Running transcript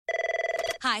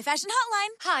Hi, Fashion Hotline.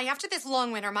 Hi, after this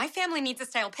long winter, my family needs a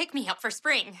style pick-me-up for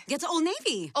spring. Get to Old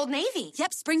Navy. Old Navy?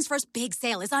 Yep, spring's first big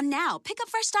sale is on now. Pick up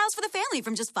fresh styles for the family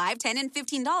from just $5, $10, and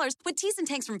 $15 with tees and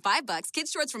tanks from $5,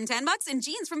 kids shorts from $10, and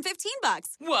jeans from $15.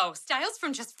 Whoa, styles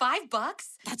from just $5?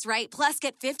 That's right. Plus,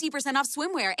 get 50% off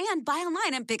swimwear and buy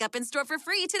online and pick up in store for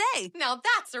free today. Now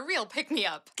that's a real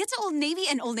pick-me-up. Get to Old Navy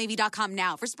and OldNavy.com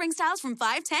now for spring styles from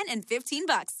 $5, $10, and $15.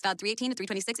 About 318 to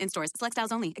 326 in stores. Select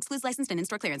styles only. Excludes licensed and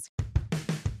in-store clearance.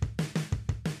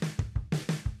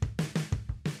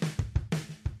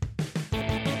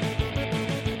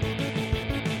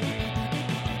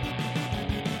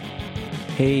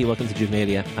 Hey, welcome to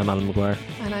Juvenalia. I'm Alan McGuire.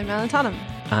 And I'm Alan Tottenham.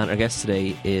 And our guest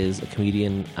today is a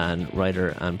comedian and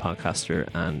writer and podcaster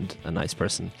and a nice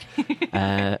person.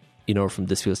 You know her from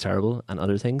This Feels Terrible and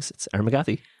other things. It's Erin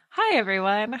McGathy. Hi,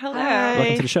 everyone. Hello. Hi.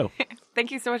 Welcome to the show. Thank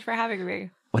you so much for having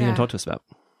me. What are you going to talk to us about?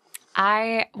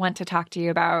 I want to talk to you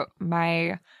about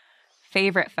my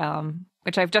favorite film,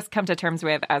 which I've just come to terms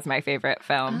with as my favorite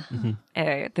film,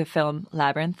 the film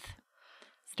Labyrinth,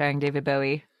 starring David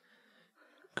Bowie.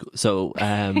 So,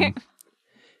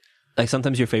 like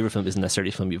sometimes your favorite film isn't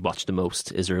necessarily a film you've watched the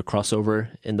most. Is there a crossover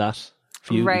in that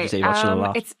for you? Right. Would you say you watched it a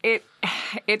lot?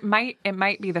 It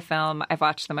might be the film I've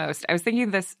watched the most. I was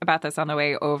thinking about this on the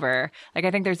way over. Like,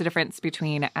 I think there's a difference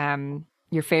between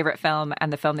your favorite film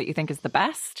and the film that you think is the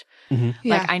best. Mm-hmm.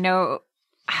 Like, I know.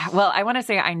 Well, I want to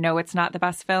say I know it's not the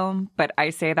best film, but I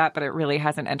say that, but it really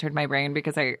hasn't entered my brain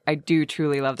because I do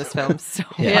truly love this film so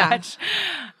much.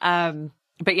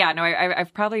 But yeah, no,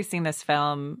 I've probably seen this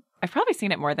film. I've probably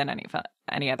seen it more than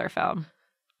any other film,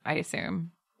 I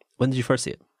assume. When did you first see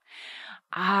it?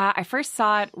 I first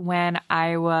saw it when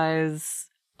I was,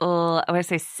 I want to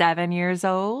say 7 years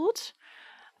old.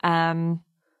 And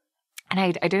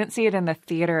I didn't see it in the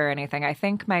theater or anything. I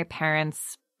think my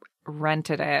parents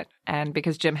rented it, and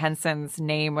because Jim Henson's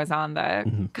name was on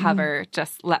the cover,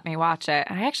 just let me watch it.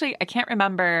 And I can't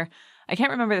remember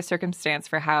the circumstance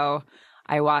for how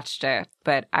I watched it,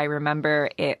 but I remember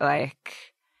it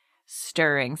like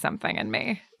stirring something in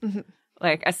me. Mm-hmm.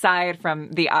 Like, aside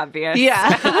from the obvious. Yeah.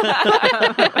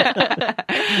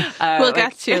 We'll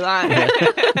get to that.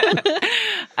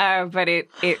 But it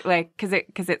like,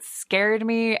 because it scared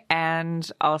me and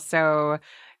also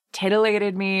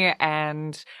titillated me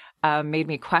and made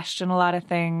me question a lot of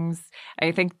things.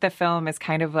 I think the film is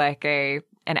kind of like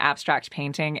an abstract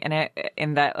painting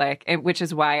in that, like, which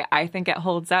is why I think it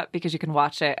holds up, because you can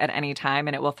watch it at any time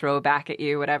and it will throw back at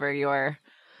you whatever you're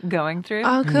going through.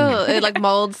 Oh, cool. It like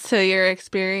molds to your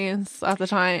experience at the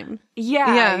time.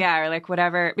 Yeah, or like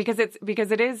whatever, because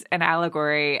it is an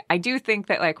allegory. I do think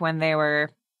that like when they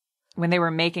were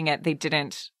making it, they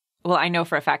didn't. Well, I know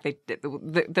for a fact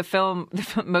the film,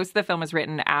 most of the film was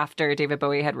written after David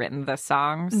Bowie had written the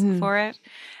songs for it,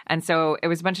 and so it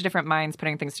was a bunch of different minds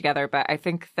putting things together. But I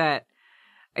think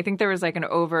there was like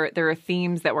there were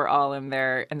themes that were all in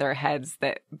their heads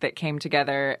that came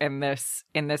together in this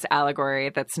allegory.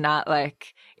 That's not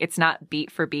like, it's not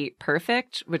beat for beat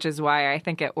perfect, which is why I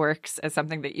think it works as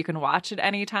something that you can watch at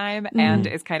any time and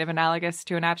is kind of analogous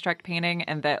to an abstract painting,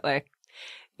 and that like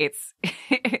it's.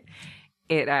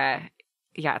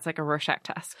 It's like a Rorschach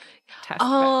test.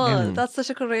 Oh, that's such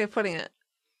a good way of putting it.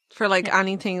 For like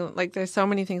anything, like there's so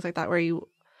many things like that where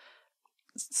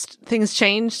things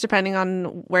change depending on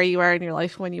where you are in your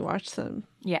life when you watch them.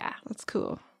 Yeah. That's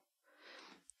cool.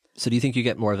 So do you think you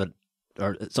get more of it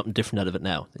or something different out of it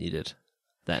now than you did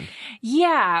then?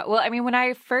 Yeah. Well, I mean, when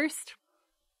I first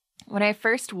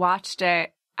watched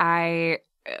it, I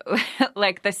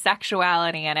like the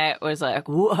sexuality in it was like,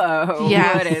 whoa,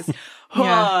 what is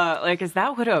like, is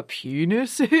that what a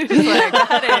penis is? Like,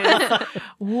 that is,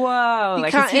 whoa,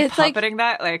 like, is he puppeting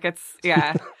that? Like, it's,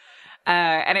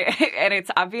 and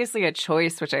it's obviously a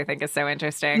choice, which I think is so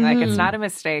interesting. Like, it's not a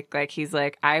mistake. Like, he's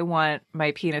like, I want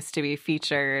my penis to be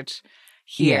featured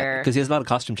here. Yeah, because he has a lot of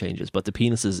costume changes, but the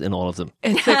penis is in all of them.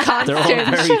 It's a costume. They're all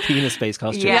very penis-based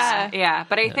costumes. Yeah.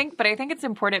 But I think it's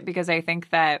important because I think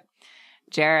that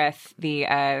Jareth,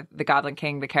 the Goblin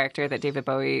King, the character that David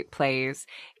Bowie plays,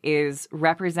 is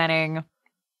representing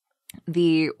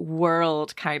the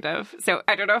world, kind of. So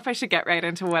I don't know if I should get right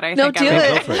into what I think. No, do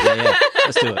it. Go for it. Yeah.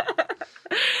 Let's do it.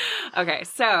 Okay,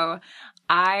 so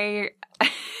I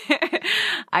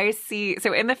see.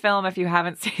 So in the film, if you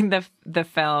haven't seen the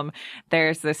film,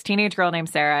 there's this teenage girl named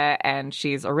Sarah, and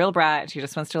she's a real brat. And she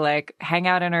just wants to like hang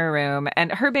out in her room,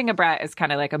 and her being a brat is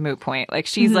kind of like a moot point. Like,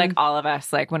 she's like all of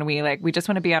us. Like, when we just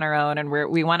want to be on our own, and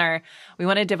we want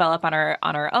to develop on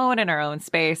our own in our own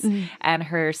space. And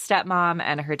her stepmom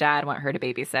and her dad want her to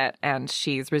babysit, and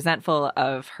she's resentful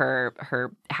of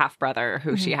her half brother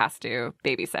who she has to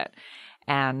babysit.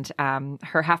 and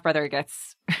her half-brother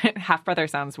gets half-brother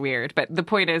sounds weird, but the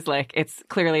point is like it's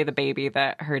clearly the baby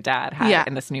that her dad had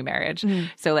in this new marriage.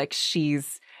 So like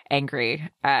she's angry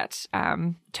at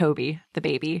Toby, the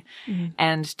baby,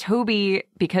 and Toby,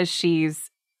 because she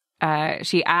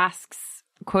asks,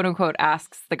 quote unquote,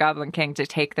 asks the Goblin King to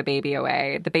take the baby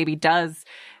away. The baby does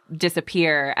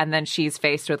disappear, and then she's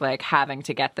faced with like having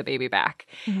to get the baby back.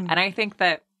 And I think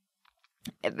that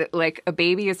like a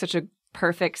baby is such a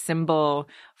perfect symbol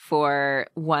for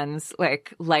one's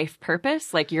like life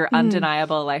purpose, like your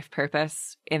undeniable life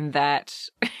purpose, in that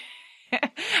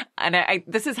and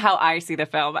this is how I see the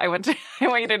film. I want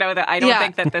you to know that I don't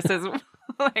think that this is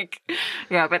like,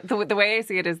 but the way I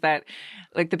see it is that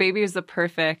like the baby is the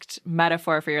perfect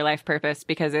metaphor for your life purpose,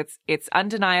 because it's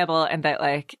undeniable, and that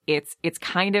like it's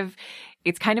kind of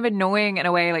annoying in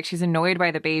a way. Like she's annoyed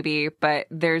by the baby, but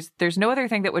there's no other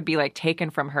thing that would be like taken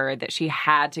from her that she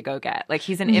had to go get. Like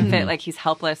he's an infant, like he's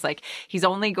helpless, like he's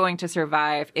only going to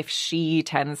survive if she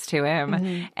tends to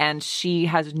him, and she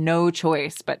has no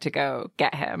choice but to go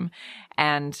get him.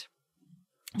 And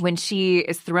when she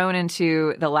is thrown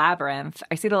into the labyrinth,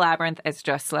 I see the labyrinth as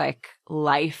just like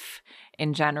life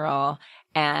in general,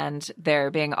 and there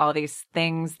being all these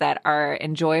things that are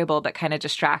enjoyable but kind of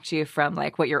distract you from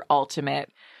like what your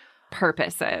ultimate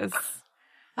purpose is.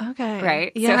 Okay.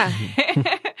 Right? Yeah. So,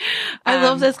 I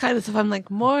love this kind of stuff. I'm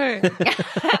like, more.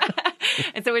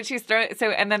 And so when she's thrown,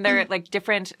 and then there are like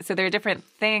different, so there are different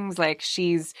things, like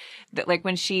she's like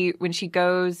when she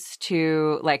goes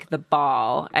to like the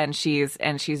ball, and she's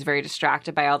very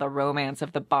distracted by all the romance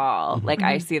of the ball. Like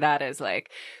I see that as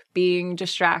like being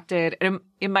distracted. And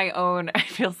in my own, it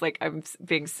feels like I'm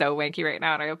being so wanky right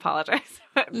now, and I apologize.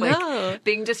 But like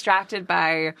being distracted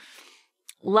by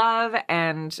love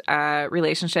and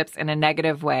relationships in a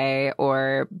negative way,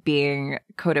 or being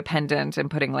codependent and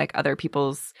putting like other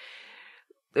people's,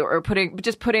 or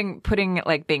putting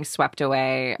like being swept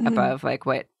away above like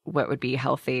what would be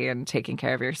healthy, and taking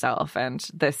care of yourself. And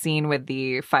the scene with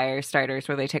the fire starters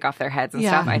where they take off their heads and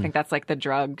stuff, I think that's like the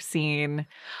drug scene.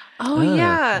 Oh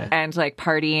yeah. And like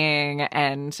partying,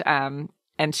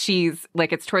 and she's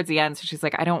like, it's towards the end, so she's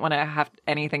like, I don't want to have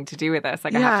anything to do with this.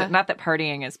 Like I have to, not that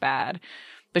partying is bad,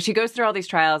 but she goes through all these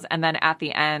trials, and then at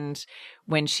the end,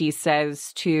 when she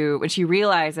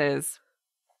realizes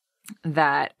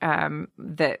that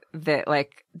that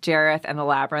like Jareth and the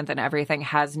labyrinth and everything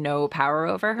has no power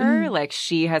over her, like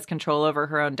she has control over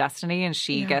her own destiny, and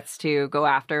she gets to go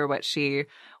after what she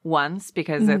wants,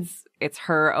 because it's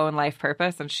her own life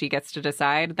purpose, and she gets to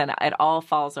decide, then it all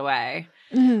falls away.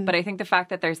 But I think the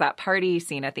fact that there's that party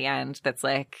scene at the end that's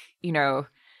like, you know,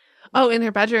 in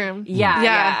her bedroom.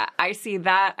 Yeah. I see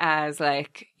that as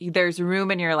like there's room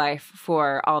in your life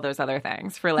for all those other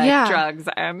things, for like drugs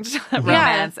and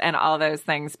romance and all those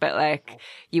things. But like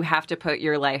you have to put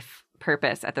your life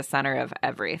purpose at the center of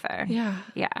everything. Yeah.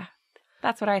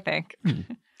 That's what I think. That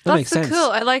That's makes sense.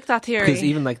 cool. I like that theory. Because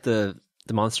even like the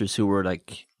monsters who were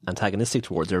like antagonistic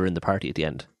towards her were in the party at the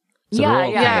end. So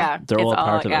Yeah. they're all It's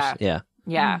part of it. Yeah.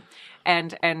 Yeah.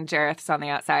 And Jareth's on the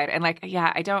outside. And like,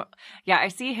 I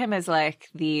see him as like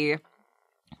a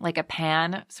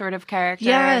Pan sort of character.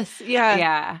 Yes.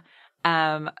 Yeah.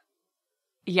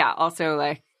 Yeah. Also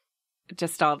like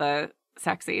just all the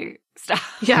sexy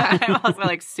stuff. Yeah. I'm also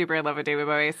like super in love with David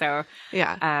Bowie. So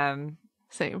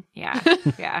same. Yeah.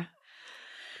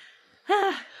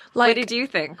 Like, what did you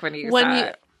think when you saw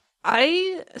it?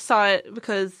 I saw it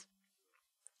because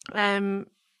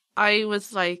I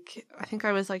was like, I think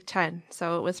I was like 10.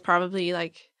 So it was probably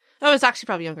like, I was actually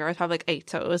probably younger. I was probably like 8.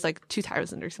 So it was like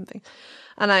 2000 or something.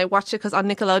 And I watched it because on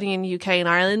Nickelodeon UK and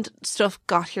Ireland, stuff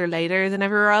got here later than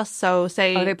everywhere else. So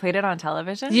they played it on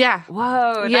television? Yeah.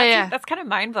 Whoa. That's kind of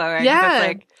mind blowing. Yeah. It's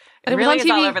like, it really is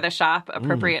all over the shop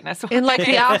appropriateness. In like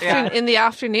in the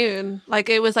afternoon. Like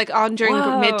it was like on during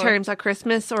midterms at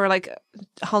Christmas or like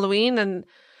Halloween. And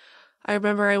I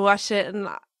remember I watched it, and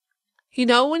you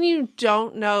know when you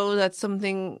don't know that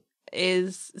something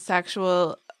is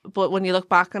sexual, but when you look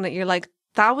back on it, you're like,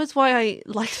 that was why I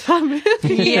liked that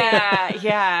movie.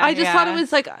 Yeah. I just thought it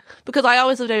was like, because I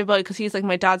always loved David Bowie because he's like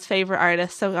my dad's favorite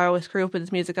artist, so I always grew up with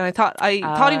his music, and I thought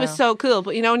he was so cool.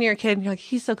 But you know, when you're a kid, you're like,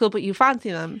 he's so cool, but you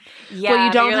fancy them. Yeah, but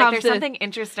you don't have there's something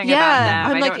interesting about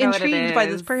them. I'm like intrigued by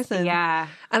this person. Yeah,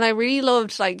 and I really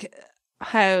loved like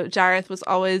how Jareth was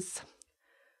always,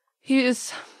 he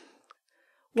was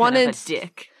wanted a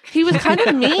dick. He was kind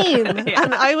of mean,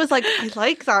 and I was like, I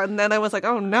like that, and then I was like,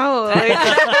 oh no, like,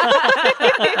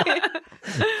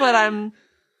 but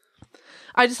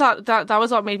I just thought that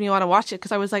was what made me want to watch it,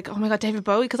 because I was like, oh my God, David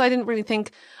Bowie, because I didn't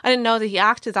know that he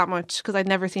acted that much, because I'd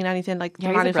never seen anything like The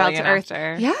Man Who Fell to Earth.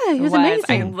 Actor. Yeah, he was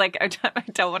amazing. I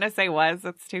don't want to say was.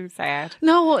 It's too sad.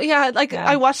 No, yeah,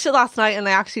 I watched it last night and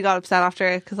I actually got upset after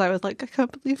it, because I was like, I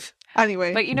can't believe.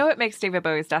 Anyway. But you know what makes David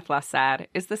Bowie's death less sad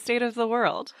is the state of the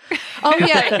world. Oh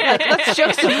yeah, let's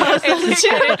juxtapose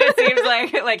it just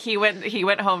seems like he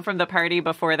went home from the party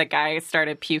before the guy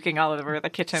started puking all over the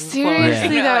kitchen floor.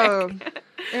 Seriously Floor. though.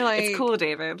 You're like, It's cool,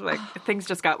 David. Like, things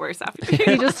just got worse after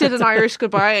he just did an Irish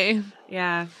goodbye.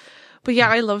 Yeah. But yeah,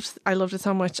 I loved it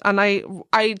so much, and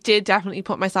I did definitely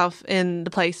put myself in the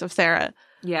place of Sarah.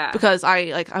 Yeah. Because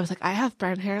I was like, I have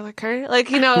brown hair like her. Like,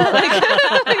 you know,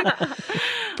 like,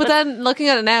 but then looking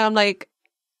at it now, I'm like,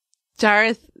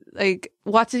 Jareth, like,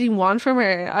 what did he want from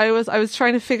her? I was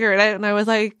trying to figure it out, and I was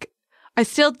like, I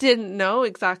still didn't know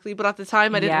exactly, but at the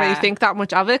time I didn't really think that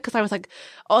much of it, because I was like,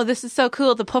 oh, this is so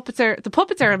cool. The puppets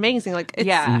are amazing. Like,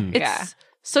 it's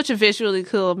such a visually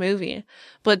cool movie.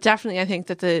 But definitely I think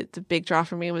that the big draw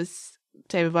for me was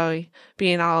David Bowie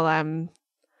being all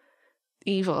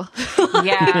evil.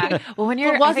 Yeah. Well, when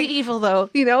you're, but was he evil though?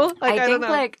 You know, like, I think don't know.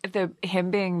 like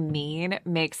him being mean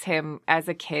makes him, as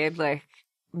a kid, like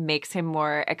makes him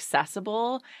more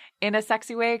accessible in a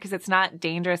sexy way, because it's not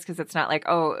dangerous, because it's not like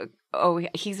oh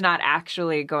he's not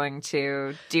actually going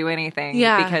to do anything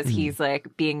because he's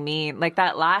like being mean. Like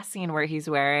that last scene where he's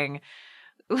wearing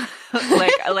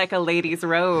like a lady's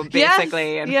robe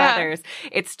basically and feathers.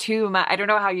 It's too much. I don't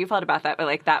know how you felt about that, but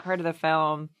like that part of the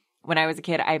film, when I was a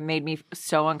kid, it made me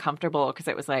so uncomfortable, because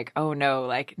it was like, oh no,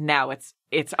 like now it's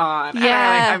on.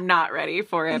 Yeah. I'm not ready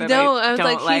for it. And no, I was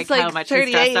don't like, he's how like much 38.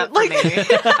 he's dressed up for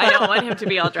me. I don't want him to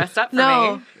be all dressed up for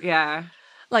me. Yeah.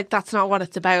 Like, that's not what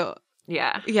it's about.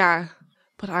 Yeah. Yeah.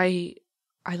 But I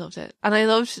loved it. And I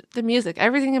loved the music.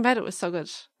 Everything about it was so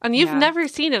good. And you've never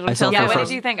seen it until what now. did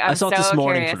you think? I saw it this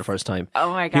morning curious. for the first time.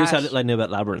 Oh my gosh. Here's how little I knew about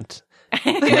Labyrinth.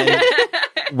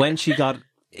 When she got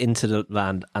into the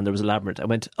land and there was a labyrinth, I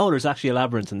went, oh, there's actually a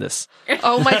labyrinth in this.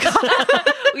 Oh my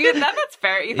God. That's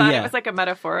fair. You thought it was like a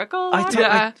metaphorical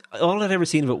thought, all I'd ever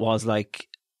seen of it was like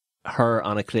her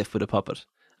on a cliff with a puppet.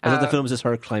 I thought the film was just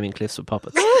her climbing cliffs with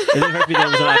puppets. It didn't hurt me there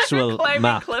was an actual climbing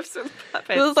map. cliffs with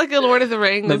puppets. It was like a Lord of the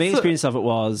Rings. My main experience of it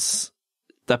was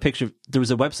that picture. There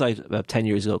was a website about 10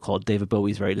 years ago called David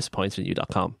Bowie's Very Disappointed in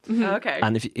You.com. Mm-hmm. Okay.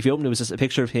 And if you open it, was just a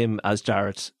picture of him as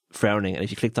Jareth frowning. And if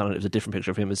you clicked on it, it was a different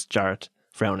picture of him as Jareth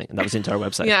frowning. And that was the entire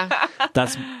website. Yeah.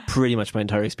 That's pretty much my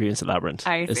entire experience at Labyrinth.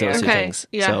 I is see. those two Okay. things.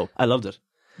 Yeah. So I loved it.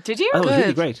 Did you? Oh, it was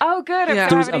really great. Oh, good. I'm Yeah. so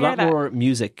There was happy a to lot hear that. more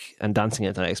music and dancing in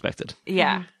it than I expected.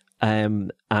 Yeah.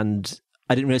 And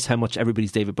I didn't realize how much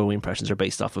everybody's David Bowie impressions are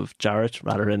based off of Jareth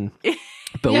rather than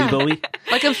Bowie.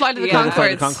 Like in Flight of the Yeah.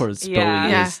 Flight of Conchords. the Conchords, Yeah.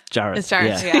 Bowie Yeah. is Jareth. It's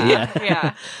Jareth. Yeah.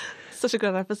 Yeah. Such a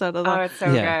good episode of Oh, that. it's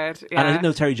so Yeah. good. Yeah. And I didn't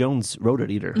know Terry Jones wrote it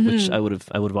either, which I would have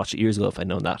watched it years ago if I'd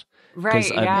known that.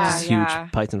 Right, I'm yeah, a huge yeah.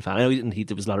 Python fan. I know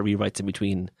there was a lot of rewrites in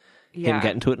between him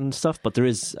getting to it and stuff, but there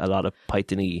is a lot of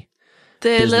Python-y. The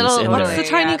business little, in what's there. the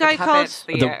tiny guy puppets,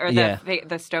 called?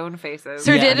 The stone faces.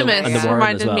 Sir Yeah, Didymus and the worm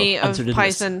reminded as well. me And of Sir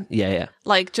Didymus. Python. Yeah.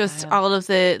 Like just all of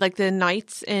the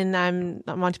knights in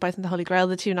Monty Python, the Holy Grail,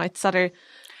 the two knights that are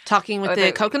talking with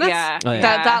the coconuts. Yeah. Oh,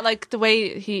 yeah. That like the way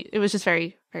it was just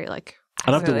very, very like.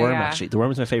 I love the Absolutely, worm, yeah. actually. The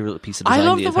worm is my favourite piece of design. I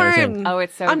love the the entire worm. thing. Oh,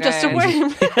 it's so I'm good. just a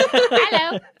worm.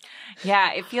 Hello.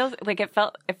 Yeah, it feels like it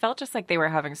felt just like they were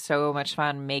having so much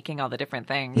fun making all the different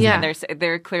things. Yeah. And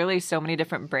there are clearly so many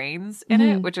different brains in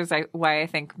it, which is why I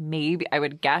think maybe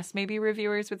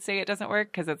reviewers would say it doesn't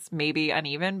work, because it's maybe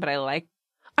uneven, but I like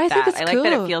I that. think it's I like cool.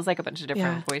 that it feels like a bunch of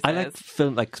different voices. I like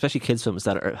film, like especially kids films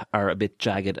that are a bit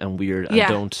jagged and weird and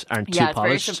Yeah. aren't too it's very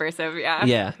polished. subversive. Yeah.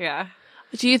 Yeah. Yeah.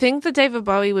 Do you think that David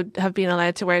Bowie would have been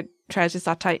allowed to wear trousers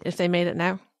that tight if they made it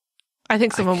now? I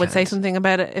think someone would say can't. something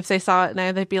about it if they saw it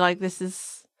now. They'd be like, "This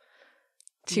is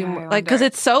too Yeah, I like," because wonder.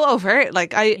 it's so overt.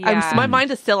 Like Yeah. my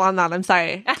mind is still on that. I'm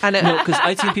sorry, and it, No, because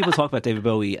I'd seen people talk about David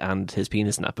Bowie and his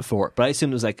penis and that before, but I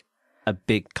assumed it was like a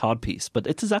big cod piece. But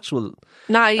it's his actual.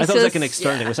 nah, I thought it was like an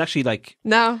external. It was actually like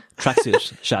No,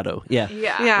 tracksuit shadow. Yeah.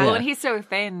 Yeah. Yeah. Well, and he's so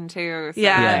thin too. So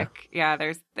Yeah.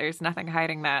 there's nothing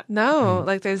hiding that. no,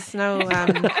 like there's no.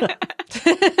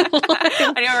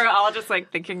 I know we're all just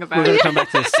like thinking We're about going it. to come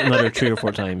back to this another 3 or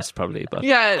 4 times probably. But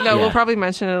Yeah, no, Yeah. we'll probably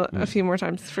mention it a few more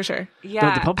times for sure. Yeah.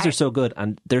 no, the puppets are so good,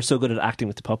 and they're so good at acting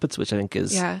with the puppets, which I think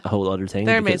is Yeah. a whole other thing.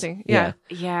 They're because- amazing. Yeah.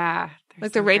 Yeah. they're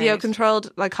Like the so radio great.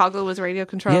 controlled, like Hoggle was radio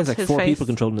controlled. Yeah, it's like his 4 face. people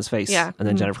controlling his face. Yeah. And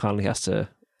then Jennifer Connelly has to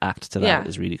act to that. Yeah.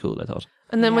 Is really cool, I thought.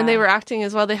 And then when they Yeah. were acting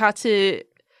as well, they had to.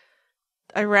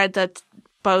 I read that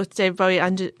both David Bowie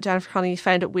and Jennifer Connelly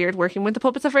found it weird working with the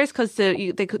puppets at first because they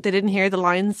didn't hear the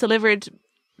lines delivered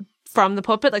from the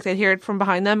puppet, like they'd hear it from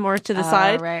behind them or to the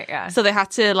side. Right, yeah. So they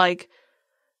had to like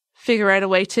figure out a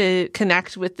way to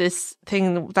connect with this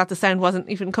thing that the sound wasn't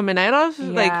even coming out of,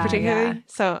 like particularly. Yeah.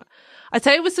 So I'd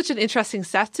say it was such an interesting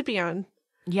set to be on.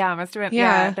 Yeah, it must have been.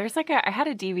 Yeah. Yeah. There's like I had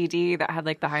a DVD that had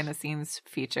like behind the scenes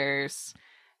features,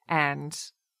 and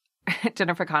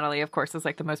Jennifer Connelly, of course, is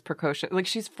like the most precocious. Like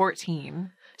she's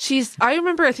 14. I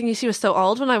remember thinking she was so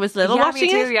old when I was little watching me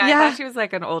too. it. Yeah, I thought she was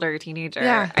like an older teenager.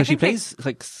 Yeah. Because she plays,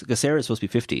 like, Sarah's supposed to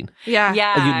be 15. Yeah.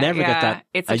 Yeah, And you'd never get that,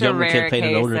 It's a such younger rare kid playing an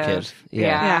case older of- kid.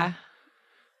 Yeah.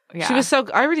 Yeah. She was so,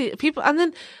 people, and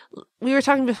then we were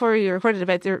talking before we recorded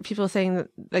about there were people saying that,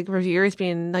 like, reviewers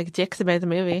being like dicks about the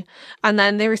movie, and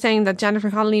then they were saying that Jennifer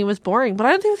Connelly was boring, but I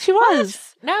don't think she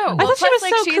was. No, I well, thought she plus, was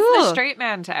like, so she's cool. the straight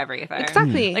man to everything.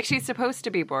 Exactly. Like she's supposed to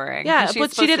be boring. Yeah, She's but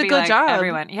she supposed did to a be good like job.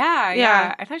 Everyone. Yeah, Yeah.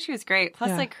 yeah. I thought she was great.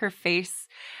 Plus, Yeah. like her face.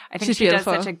 I think She's she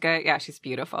beautiful. does such a good. Yeah, she's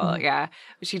beautiful. Yeah,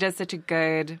 she does such a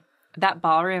good. That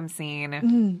ballroom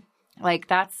scene. Like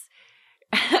that's.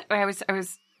 I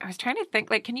was trying to think.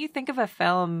 Like, can you think of a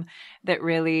film that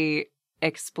really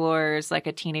explores like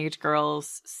a teenage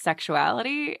girl's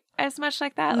sexuality as much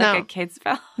like that? No. Like a kid's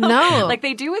film? No. Like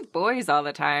they do with boys all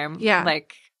the time. Yeah.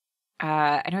 Like,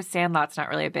 I know Sandlot's not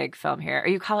really a big film here. Or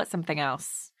you call it something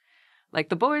else. Like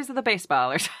The Boys of the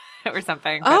Baseball or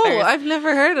something. But Oh, there's- I've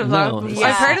never heard of No, that. yeah.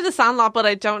 I've heard of The Sandlot, but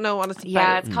I don't know what it's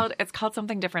yeah, about. it's called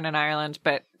something different in Ireland,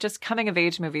 but just coming of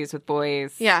age movies with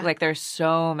boys. Yeah. Like there's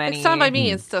so many. It's Stand By Me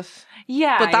and stuff.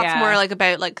 Yeah. But that's yeah. more like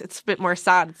about, like, it's a bit more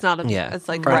sad. It's not, Yeah. it's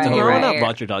like, Or the whole Right.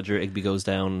 Roger Dodger, Igby goes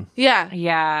down Yeah.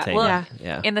 Yeah. thing. Well,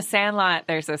 Yeah. in The Sandlot,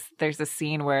 there's a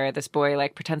scene where this boy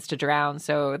like pretends to drown,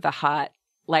 so the hot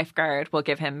lifeguard will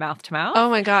give him mouth to mouth. Oh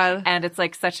my God. And it's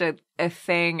like such a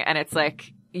thing, and it's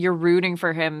like you're rooting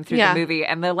for him through Yeah. the movie,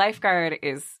 and the lifeguard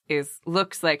is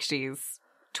looks like she's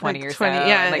 20 Like or 20, so.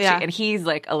 yeah, like yeah. and he's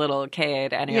like a little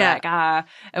kid, and you're Yeah. like,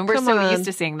 and we're Come so on. used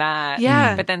to seeing that.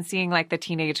 Yeah. But then seeing like the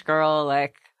teenage girl,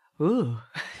 like, ooh.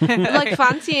 Like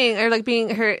fancying or like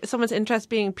being someone's interest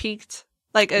being piqued.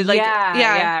 Like,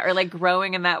 yeah. Or like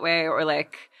growing in that way, or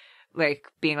like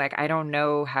being like, I don't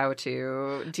know how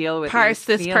to deal with Parse these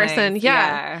this feelings. person.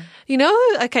 Yeah. You know,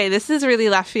 okay, this is really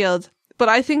left field, but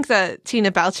I think that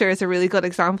Tina Belcher is a really good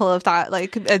example of that.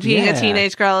 Like being Yeah. a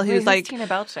teenage girl Wait, who's who's like Tina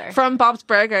Belcher? from Bob's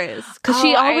Burgers, because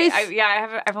she Oh, always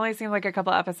I've only seen like a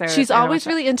couple episodes. she's I don't always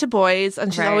watch really into boys,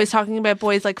 and she's Right. always talking about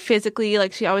boys like physically.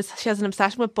 Like she has an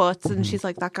obsession with butts, and she's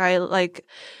like that guy. Like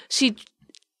she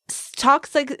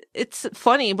talks like it's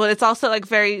funny, but it's also like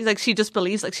very like she just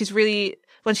believes like she's really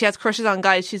when she has crushes on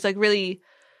guys, she's like really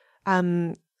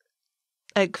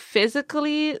like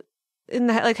physically in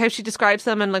the, like how she describes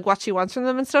them and like what she wants from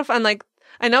them and stuff. And like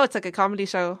I know it's like a comedy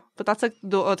show, but that's like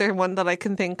the other one that I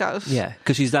can think of. Yeah,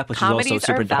 because she's that, but she's Comedies also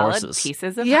super are into valid horses.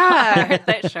 pieces of Yeah. art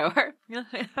that show her.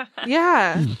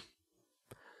 Yeah.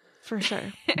 For sure.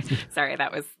 Sorry,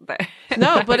 that was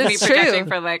No, that but was it's me projecting true.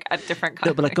 for like a different No,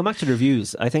 context. but like, go back to the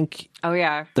reviews. I think Oh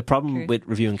yeah, the problem True. with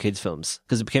reviewing kids' films,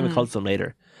 because it became a cult film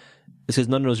later, is because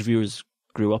none of those reviewers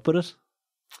grew up with it.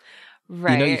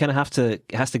 right. You know, you kind of have to,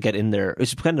 it has to get in there. Which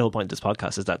is kind of the whole point of this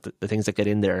podcast, is that the things that get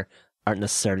in there aren't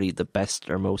necessarily the best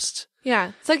or most.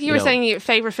 Yeah. It's like you You were know. saying your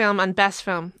favorite film and best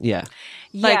film. Yeah.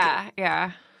 like-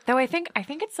 yeah. Though I think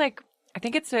it's like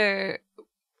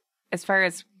as far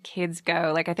as kids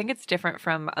go, like I think it's different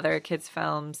from other kids'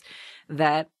 films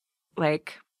that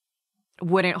like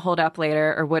wouldn't hold up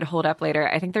later or would hold up later.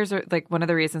 I think there's like one of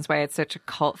the reasons why it's such a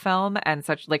cult film and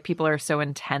such like people are so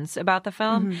intense about the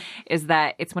film is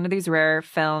that it's one of these rare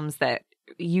films that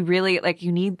you really like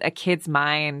you need a kid's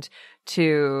mind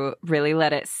to really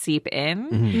let it seep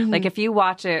in. Like if you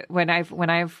watch it when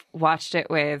I've watched it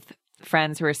with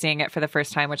friends who are seeing it for the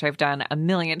first time, which I've done a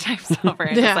million times over,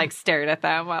 and Yeah. just like stared at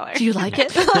them while I Do you like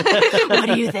it? what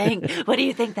do you think? What do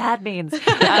you think that means?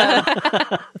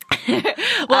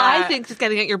 Well, I think just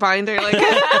getting at your binder, like,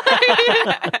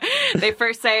 They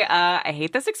first say, I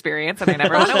hate this experience and I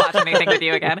never want to watch anything with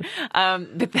you again.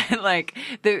 But then like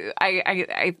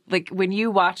I like when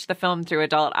you watch the film through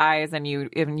adult eyes and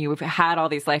you've had all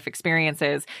these life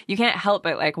experiences, you can't help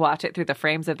but like watch it through the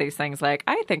frames of these things. Like,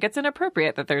 I think it's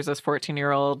inappropriate that there's this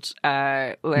 14-year-old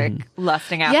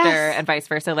lusting after Yes. and vice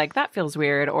versa. Like that feels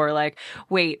weird. Or like,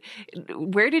 wait,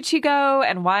 where did she go?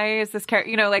 And why is this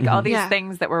character, like all these Yeah.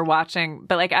 things that we're watching.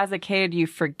 But like as a kid, you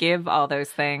forgive all those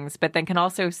things, but then can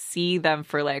also see them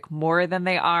for like more than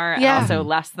they are and Yeah. also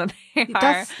less than they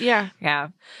are. yeah. Yeah.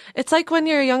 It's like when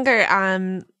you're younger,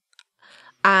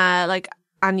 like,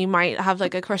 and you might have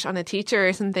like a crush on a teacher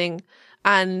or something,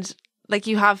 and like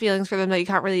you have feelings for them that you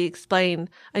can't really explain,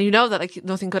 and you know that like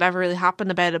nothing could ever really happen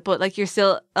about it, but like you're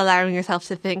still allowing yourself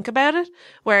to think about it.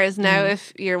 Whereas now,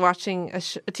 if you're watching a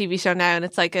TV show now and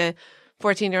it's like a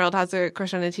 14-year-old has a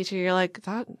crush on a teacher, you're like,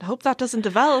 hope that doesn't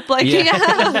develop. Like,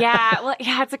 yeah, well,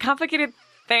 yeah, it's a complicated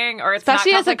thing, or it's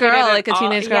especially not as a girl, like a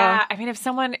teenage girl. Yeah, I mean, if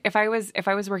I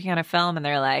was working on a film and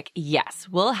they're like, yes,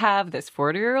 we'll have this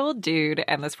 40-year-old dude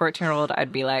and this 14-year-old,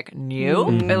 I'd be like, no,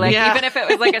 like even if it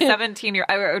was like a 17-year,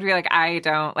 I would be like, I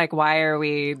don't like. Why are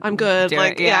we? I'm good.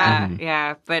 Like,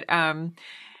 yeah, but I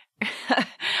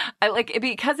like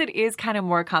because it is kind of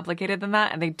more complicated than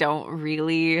that, and they don't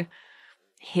really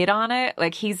hit on it.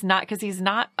 Like he's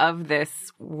not of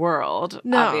this world.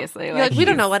 No. Obviously, like we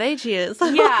don't know what age he is.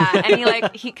 Yeah, and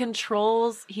he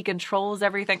controls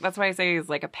everything. That's why I say he's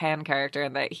like a pan character,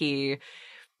 and that you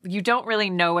don't really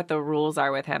know what the rules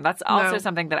are with him. That's also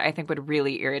something that I think would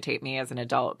really irritate me as an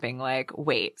adult, being like,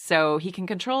 wait, so he can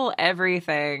control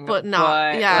everything, but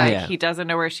not, like, he doesn't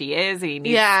know where she is. He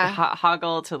needs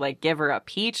Hoggle to like give her a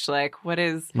peach. Like, what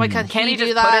is? Why can't he do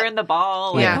just that? put her in the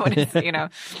ball? Like, what is,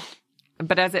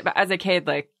 But as a kid,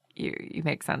 like you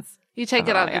make sense. You take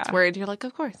it at its word. You're like,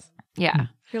 of course. Yeah.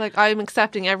 You're like, I'm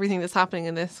accepting everything that's happening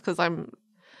in this because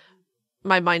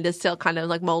my mind is still kind of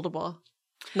like moldable.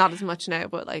 Not as much now,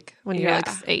 but like when you're like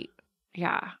 8.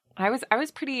 Yeah. I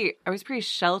was pretty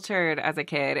sheltered as a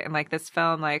kid, and like this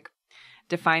film like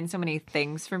defined so many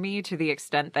things for me to the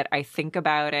extent that I think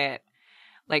about it.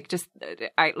 Like just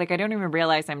I don't even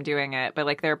realize I'm doing it, but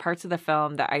like there are parts of the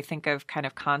film that I think of kind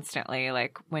of constantly,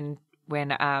 like when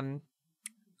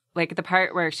like the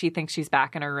part where she thinks she's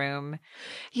back in her room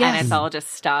and it's all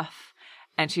just stuff,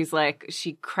 and she's like,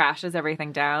 she crashes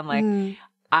everything down. Like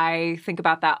I think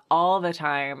about that all the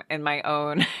time in my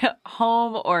own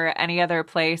home or any other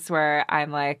place where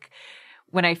I'm like,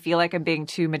 when I feel like I'm being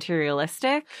too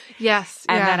materialistic. Yes.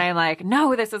 And then I'm like,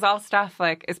 no, this is all stuff.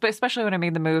 Like, especially when I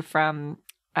made the move from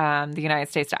the United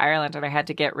States to Ireland, and I had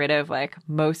to get rid of like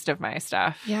most of my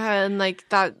stuff. Yeah, and like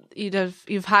that,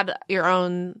 you've had your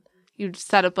own, you'd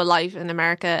set up a life in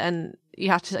America, and you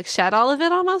have to like shed all of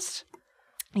it almost.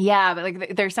 Yeah, but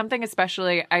like there's something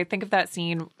especially, I think of that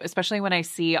scene, especially when I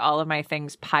see all of my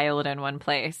things piled in one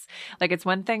place. Like it's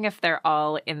one thing if they're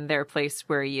all in their place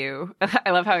where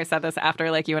I love how I said this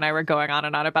after like you and I were going on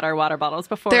and on about our water bottles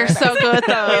before. They're so good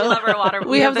though. We love our water.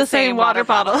 We have the same water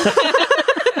bottle.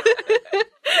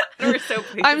 We're so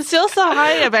pleased. I'm still so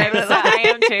high about it. I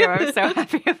am too. I'm so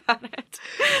happy about it.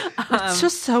 It's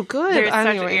just so good.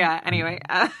 Anyway.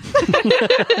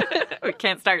 We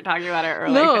can't start talking about it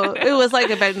early. No, it was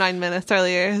like about 9 minutes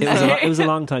earlier. It was a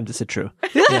long time to sit through.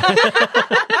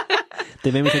 They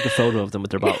made me take a photo of them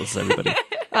with their bottles, everybody.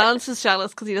 Alan's just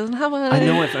jealous because he doesn't have one. I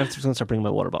know. I'm just going to start bringing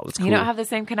my water bottle. It's cool. You don't have the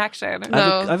same connection.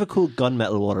 No. I have a cool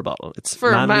gunmetal water bottle. It's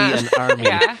for manly and army.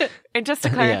 Yeah. And just to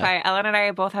clarify, Ellen and I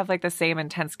both have like the same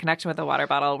intense connection with the water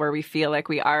bottle, where we feel like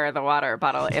we are the water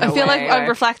bottle in a way. I feel like I'm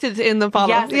reflected in the bottle.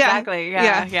 Yes, exactly.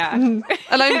 Yeah. And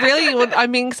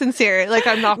I'm being sincere. Like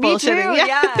I'm not bullshitting.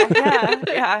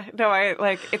 Yeah. No,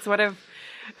 it's one of...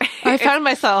 I found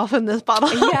myself in this bottle.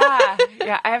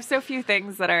 Yeah. I have so few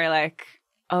things that are like,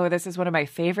 oh, this is one of my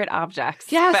favorite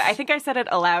objects. Yes. But I think I said it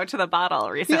aloud to the bottle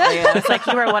recently. And it's like,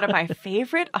 you are one of my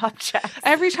favorite objects.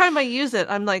 Every time I use it,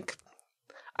 I'm like,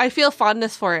 I feel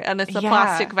fondness for it, and it's a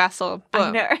plastic vessel. But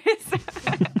I know.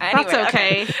 Anyway, that's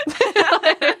okay.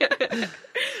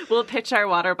 We'll pitch our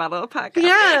water bottle podcast.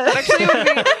 Yeah.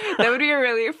 That would be a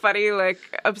really funny, like,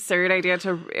 absurd idea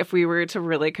if we were to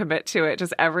really commit to it.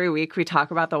 Just every week we talk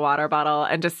about the water bottle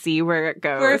and just see where it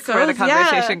goes, where the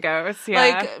conversation goes. Yeah.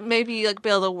 Like maybe like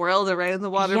build a world around the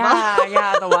water bottle.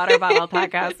 Yeah, the water bottle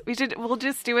podcast. We'll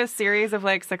just do a series of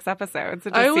like 6 episodes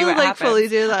and just see what happens. Fully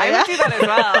do that. I would do that as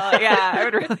well. Yeah, I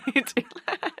would really do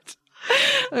that.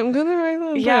 I'm gonna write that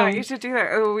down. Yeah, you should do that.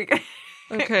 Oh,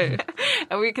 okay.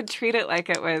 And we could treat it like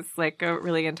it was like a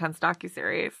really intense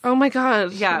docuseries. Oh my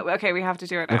god. Yeah, okay, we have to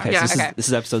do it now. Okay, yeah, so this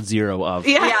is episode 0 of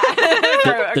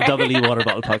the Double E Water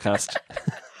Bottle Podcast.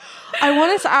 I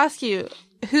wanted to ask you,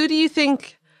 who do you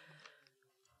think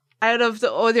out of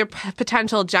the other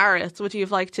potential Jarretts would you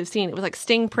have liked to have seen? It was like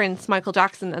Sting, Prince, Michael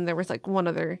Jackson, and there was like one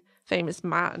other famous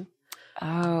man.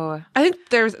 Oh. I think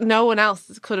there's no one else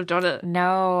that could have done it.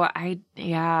 No.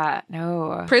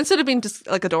 Prince would have been just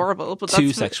like adorable. But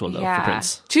too sexual though for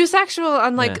Prince. Too sexual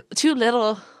and like too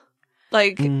little.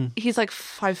 Like he's like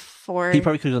 5'4". He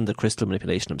probably could have done the crystal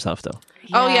manipulation himself though.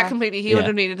 Yeah. Oh yeah, completely. He would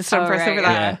have needed a stunt person for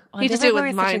that. Yeah. Well, he just do it with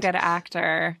his such mind. a good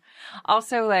actor.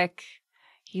 Also, like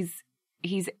he's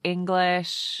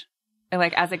English.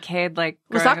 like as a kid, like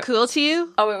Was growing that cool to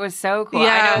you? Oh, it was so cool.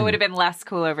 Yeah. I know it would have been less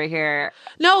cool over here.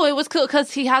 No, it was cool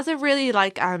because he has a really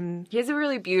like He has a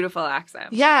really beautiful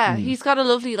accent. yeah, he's got a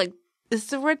lovely like. Is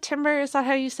the word timbre? Is that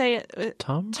how you say it?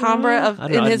 Timbre of I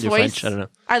don't in know, I his do voice. French, I don't know.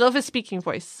 I love his speaking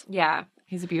voice. Yeah,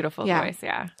 he's a beautiful Yeah. voice.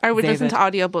 Yeah, I would listen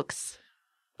David. to audiobooks.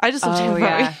 I just love Oh David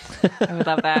yeah, Bowie. I would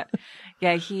love that.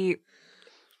 Yeah, he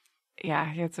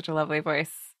had such a lovely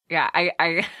voice. Yeah,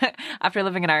 I after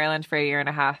living in Ireland for a year and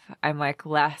a half, I'm like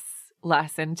less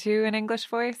into an English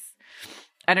voice.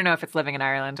 I don't know if it's living in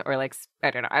Ireland or like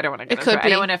I don't know. I don't want to. It could I be.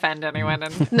 don't want to offend anyone.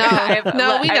 And No,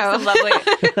 no, we I have know. some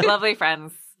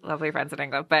lovely friends in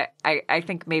England, but I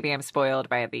think maybe I'm spoiled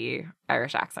by the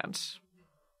Irish accent.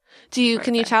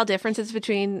 Can you tell differences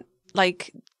between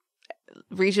like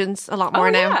regions a lot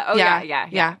more now? Yeah. Oh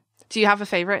yeah. Do you have a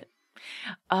favorite?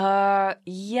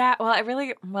 Yeah.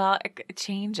 Well, it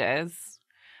changes.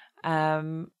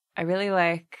 I really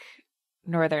like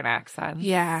northern accents.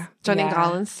 Yeah,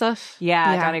 Donegal and stuff.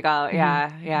 Yeah, Donegal.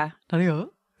 Yeah.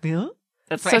 Donegal? Yeah.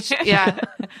 That's Such right. yeah,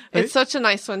 it's such a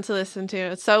nice one to listen to.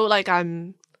 It's so like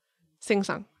sing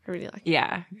song. I really like.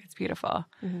 Yeah, it's beautiful.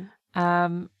 Mhm.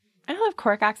 I love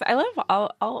Cork accent. I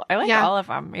love all. I like Yeah. all of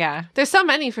them. Yeah. There's so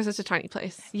many for such a tiny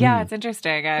place. Yeah, it's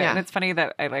interesting. Yeah. And it's funny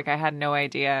that I had no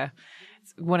idea.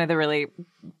 It's one of the really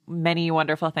many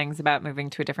wonderful things about moving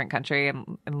to a different country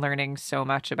and learning so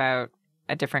much about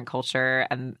a different culture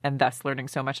and thus learning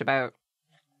so much about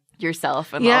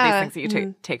yourself and all these things that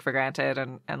you take for granted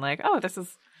and like, oh, this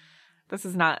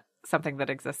is not something that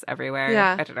exists everywhere.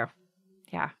 Yeah. I don't know.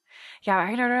 Yeah. Yeah,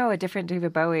 I don't know. A different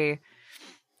David Bowie.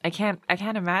 I can't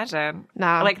imagine.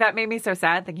 No. Like that made me so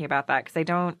sad thinking about that because I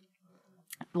don't.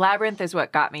 Labyrinth is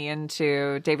what got me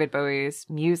into David Bowie's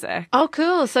music. Oh,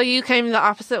 cool. So you came the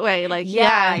opposite way. Like, Yeah.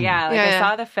 Like I yeah.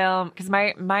 saw the film because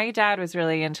my dad was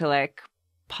really into like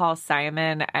Paul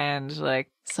Simon and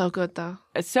like So good though.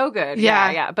 so good.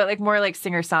 Yeah. Yeah. But like more like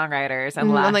singer songwriters and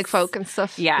And less like folk and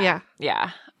stuff. Yeah.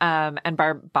 And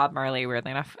Bob Marley,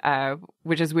 weirdly enough,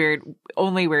 which is weird.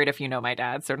 Only weird if you know my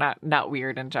dad, so not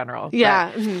weird in general.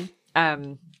 Yeah.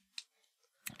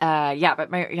 But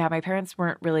my parents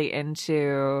weren't really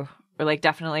into, or like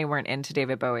definitely weren't into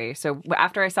David Bowie. So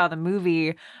after I saw the movie,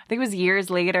 I think it was years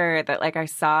later that like I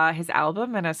saw his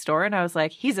album in a store and I was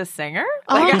like, he's a singer?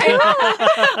 Like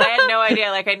I had no idea.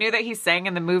 Like I knew that he sang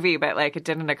in the movie, but like it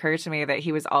didn't occur to me that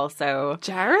he was also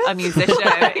Jared? a musician.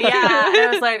 Yeah. And I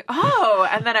was like, oh,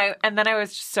 and then I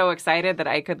was just so excited that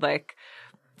I could like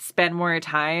spend more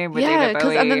time with David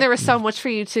Bowie. And then there was so much for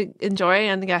you to enjoy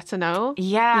and get to know.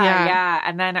 Yeah.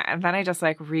 And then I just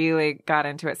like really got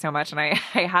into it so much. And I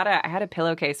had a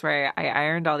pillowcase where I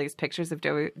ironed all these pictures of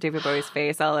David Bowie's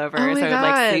face all over. Oh my so I would God.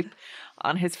 like sleep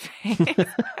on his face.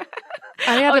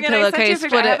 I had a pillowcase,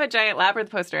 but I have a giant Labyrinth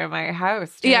poster in my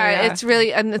house. Too. it's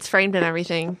really, and it's framed and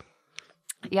everything.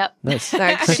 Yep. Nice.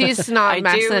 Like, she's not I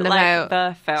messing do like about.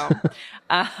 the film.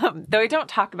 Though I don't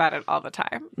talk about it all the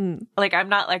time. Like I'm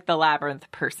not like the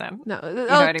Labyrinth person. No, know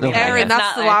what I mean? Erin, It's that's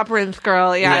not the like- labyrinth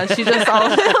girl. Yeah, she just all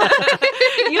You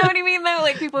know what I mean though?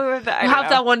 Like people who have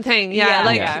that one thing.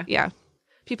 Yeah, Yeah.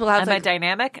 People have I'm like, a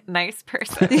dynamic, nice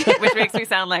person, which makes me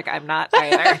sound like I'm not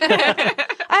either.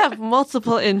 I have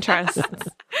multiple interests.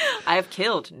 I've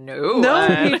killed no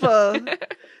No people.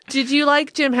 Did you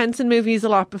like Jim Henson movies a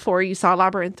lot before you saw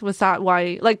Labyrinth? Was that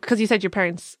why? Like, because you said your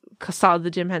parents saw the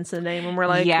Jim Henson name and were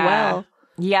like, well,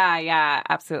 Yeah,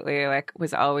 absolutely. Like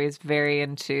was always very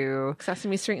into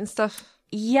Sesame Street and stuff.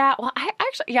 Yeah, well,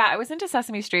 I was into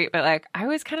Sesame Street, but like I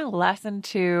was kind of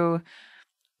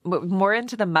more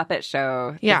into the Muppet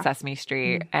Show than Sesame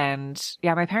Street. And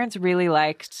yeah, my parents really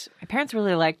liked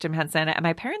Jim Henson. And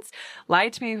my parents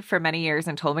lied to me for many years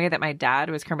and told me that my dad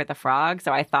was Kermit the Frog.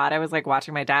 So I thought I was like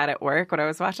watching my dad at work when I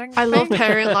was watching. I love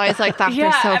parent lies like that.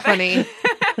 They're so funny.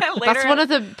 Later, That's one of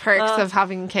the perks of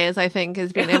having kids, I think,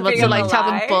 is being able Being to able like to tell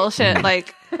them lie. bullshit.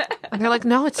 Like, and they're like,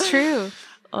 no, it's true.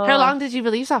 How long did you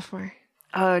believe that for?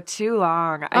 Oh, too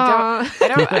long. Aw.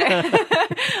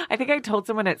 I think I told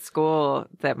someone at school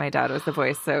that my dad was the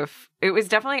voice of. It was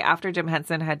definitely after Jim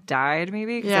Henson had died,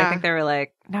 maybe. Because I think they were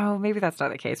like, no, maybe that's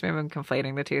not the case. Maybe I'm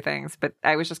conflating the two things. But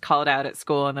I was just called out at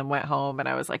school and then went home and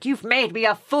I was like, you've made me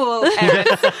a fool, Erin.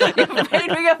 You've made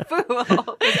me a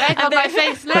fool. Egg on my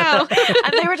face now.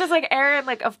 And they were just like, Erin,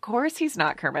 like, of course he's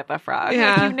not Kermit the Frog.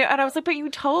 Yeah. Like, you knew. And I was like, but you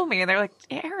told me. And they're like,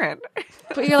 Erin.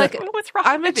 But you're like, what's wrong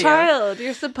I'm a with you? child.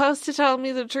 You're supposed to tell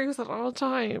me the truth at all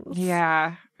times.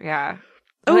 Yeah.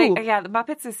 Ooh. Like, yeah, the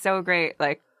Muppets is so great.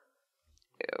 Like,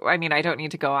 I mean, I don't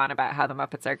need to go on about how the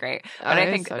Muppets are great, but I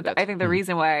it's think so good. the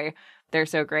reason why they're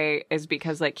so great is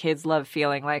because like kids love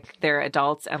feeling like they're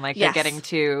adults and like Yes. they're getting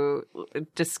to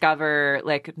discover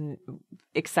like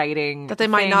exciting that they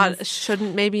might things. not,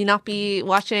 shouldn't maybe not be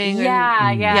watching.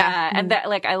 Yeah. Yeah. And that,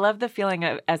 like, I love the feeling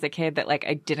of, as a kid that, like,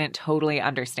 I didn't totally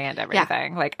understand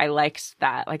everything. Like, I liked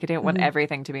that. Like, I didn't want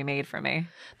everything to be made for me.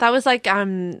 That was like,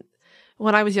 when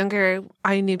I was younger,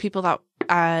 I knew people that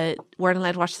weren't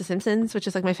allowed to watch The Simpsons, which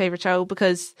is like my favorite show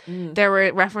because there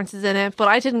were references in it, but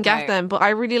I didn't get Right. them. But I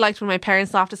really liked when my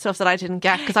parents laughed at stuff that I didn't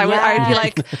get because I'd be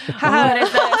like, What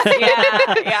is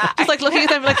this? Yeah. just like looking at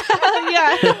them like,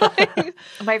 yeah.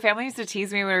 My family used to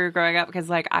tease me when we were growing up because,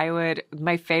 like,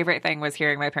 my favorite thing was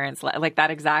hearing my parents, like,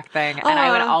 that exact thing. And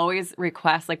I would always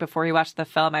request, like, before we watched the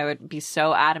film, I would be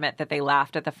so adamant that they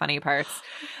laughed at the funny parts.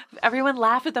 Everyone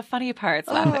laughed at the funny parts.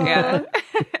 Yeah.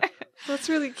 That's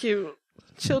really cute.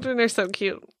 Children are so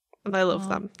cute. And I love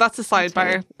them. That's a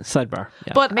sidebar. Sidebar.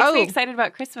 Yeah. But Makes me excited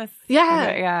about Christmas.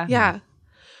 Yeah.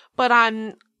 But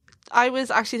I was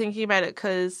actually thinking about it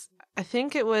because I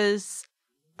think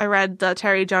I read that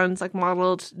Terry Jones like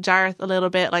modeled Jareth a little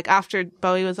bit like after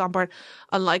Bowie was on board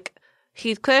on like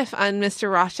Heathcliff and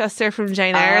Mr. Rochester from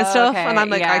Jane Eyre and stuff. Okay. And I'm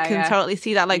like, Yeah, I can totally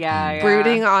see that like Yeah.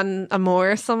 brooding on a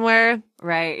moor somewhere,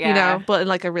 Right. Yeah. you know, but in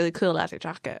like a really cool leather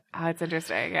jacket. Oh, it's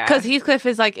interesting. Yeah. Because Heathcliff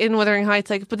is like in Wuthering Heights,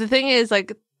 like, but the thing is,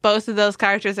 like, both of those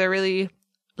characters are really,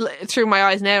 through my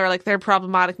eyes now, are like they're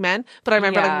problematic men. But I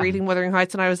remember like reading Wuthering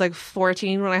Heights when I was like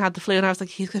 14 when I had the flu, and I was like,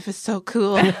 Heathcliff is so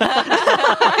cool. Just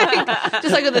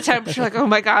like with the temperature, like, oh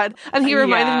my god. And he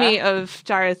reminded me of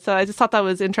Jareth, so I just thought that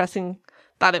was interesting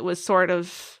that it was sort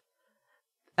of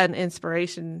an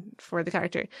inspiration for the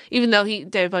character, even though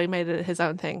David Bowie made it his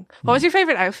own thing. What was your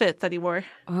favorite outfit that he wore?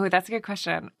 Oh, that's a good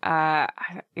question. Yeah,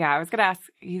 I was gonna ask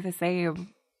you the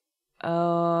same.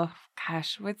 Oh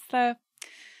gosh, what's the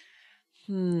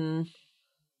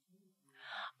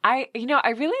I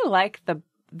really like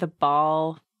the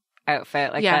ball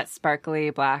outfit, like that sparkly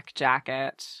black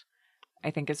jacket. I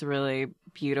think is really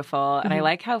beautiful, and I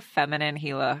like how feminine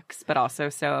he looks, but also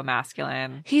so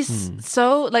masculine. He's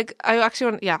so like, I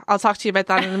actually want. Yeah, I'll talk to you about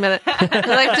that in a minute.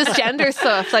 Like just gender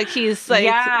stuff. Like he's like,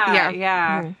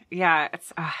 yeah.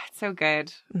 It's so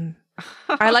good.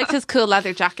 I liked his cool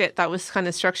leather jacket that was kind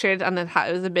of structured, and it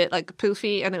was a bit like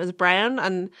poofy, and it was brown,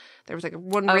 and there was like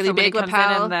one really so when big he comes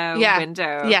lapel in the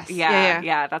window. Yes,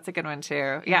 yeah, that's a good one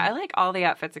too. Yeah, I like all the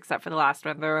outfits except for the last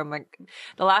one. Though I'm like,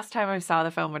 the last time I saw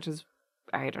the film, which was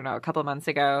I don't know, a couple of months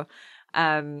ago,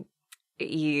 I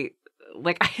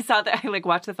saw that I like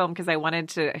watched the film because I wanted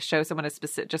to show someone a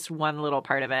specific, just one little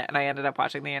part of it, and I ended up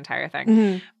watching the entire thing.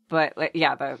 Mm-hmm. But like,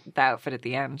 yeah, the outfit at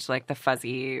the end, like the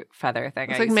fuzzy feather thing,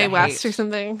 It's I like used Mae to West hate. or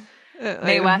something.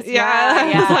 Mae West,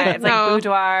 yeah. It's like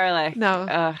boudoir, like No.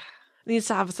 ugh. Needs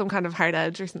to have some kind of hard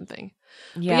edge or something.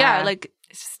 Yeah, But yeah, like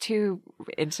it's just too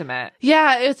intimate.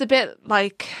 yeah, it was a bit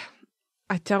like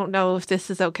I don't know if this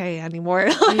is okay anymore.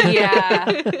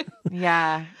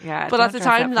 Yeah. But at the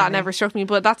time, that never struck me.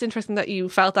 But that's interesting that you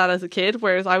felt that as a kid,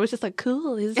 whereas I was just like,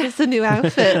 cool, it's just a new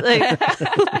outfit. Like,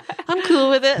 I'm cool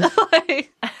with it.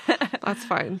 Like, that's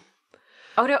fine.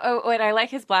 Oh no! Oh, and I like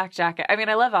his black jacket. I mean,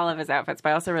 I love all of his outfits, but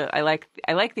I also really I like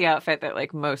the outfit that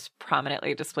like most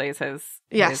prominently displays his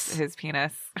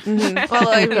penis. Mm-hmm. Well,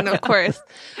 I mean, of course,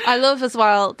 I love as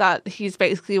well that he's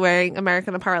basically wearing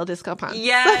American Apparel disco pants.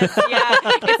 Yes, yeah.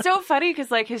 It's so funny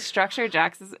because like his structured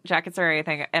jackets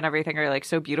are everything are like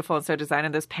so beautiful and so designed,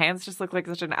 and those pants just look like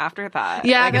such an afterthought.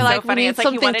 Yeah, like, they're it's like so funny. we need It's like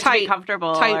he something wanted tight, to be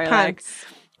comfortable, tight or pants.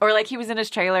 Or like he was in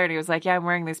his trailer and he was like, yeah, I'm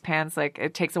wearing these pants. Like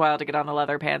it takes a while to get on the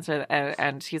leather pants.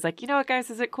 And he's like, you know what, guys,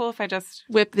 is it cool if I just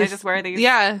wear these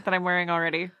that I'm wearing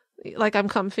already? Like I'm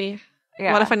comfy.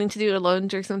 Yeah. What if I need to do a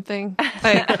lunge or something?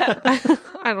 Like,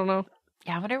 I don't know.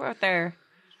 Yeah, I wonder what their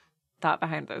thought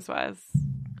behind those was.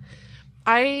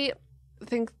 I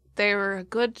think they were a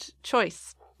good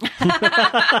choice.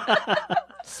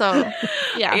 So,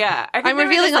 yeah. I'm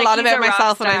revealing a lot about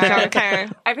myself when I don't care.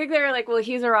 I think they were like, well,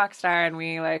 he's a rock star, and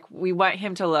we want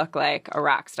him to look like a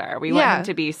rock star. We want him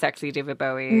to be sexy David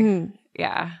Bowie. Mm-hmm.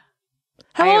 Yeah.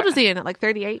 How old was he in it? Like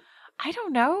 38? I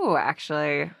don't know,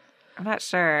 actually. I'm not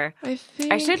sure.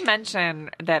 I should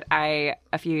mention that I,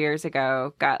 a few years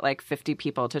ago, got like 50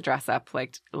 people to dress up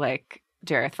like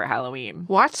Jareth for Halloween.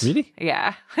 What? Really?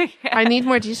 Yeah. I need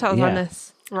more details on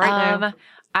this right now.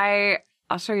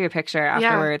 I'll show you a picture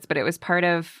afterwards, but it was part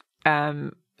of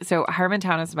so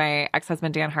Harmontown is my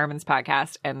ex-husband Dan Harmon's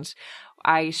podcast, and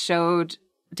I showed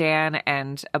Dan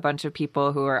and a bunch of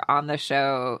people who were on the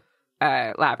show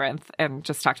Labyrinth and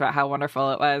just talked about how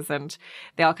wonderful it was, and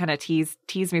they all kind of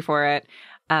teased me for it.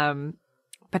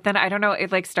 but then I don't know,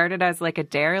 it like started as like a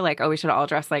dare, like, oh, we should all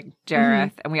dress like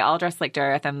Jareth, and we all dressed like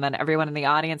Jareth, and then everyone in the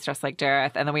audience dressed like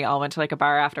Jareth, and then we all went to like a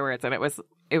bar afterwards, and it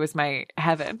was my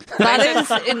heaven. That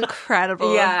is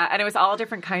incredible. Yeah, and it was all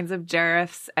different kinds of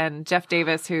Jareths, and Jeff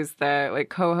Davis, who's the like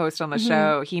co-host on the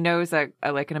show, he knows a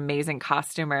like an amazing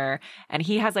costumer, and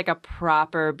he has like a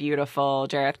proper beautiful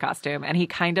Jareth costume, and he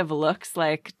kind of looks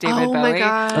like David Bowie. My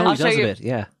God. Oh, I'll he show does you. a bit,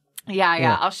 yeah.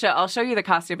 Yeah. I'll show you the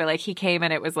costume, but like he came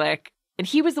and it was like, and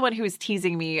he was the one who was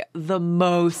teasing me the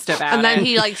most about it. And then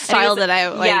he like styled it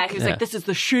out. Like, yeah, he was like, this is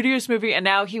the shittiest movie. And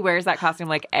now he wears that costume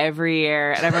like every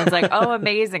year. And everyone's like, oh,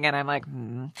 amazing. And I'm like,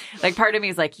 Like part of me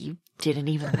is like, you didn't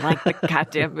even like the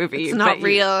goddamn movie. it's not But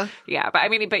real. yeah, but I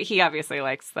mean, but he obviously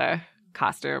likes the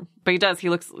costume. But he does. He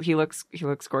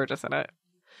looks gorgeous in it.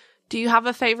 Do you have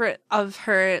a favorite of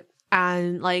her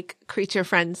and like creature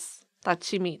friends that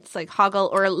she meets, like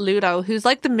Hoggle or Ludo, who's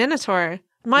like the Minotaur?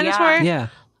 Yeah.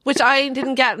 Which I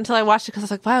didn't get until I watched it because I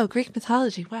was like, wow, Greek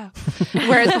mythology, wow.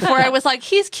 Whereas before I was like,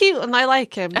 he's cute and I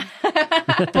like him.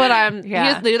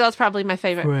 But Ludo's probably my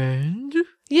favorite. Friend?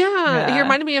 Yeah, he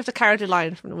reminded me of the character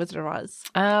line from The Wizard of Oz.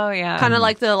 Oh yeah, Kind of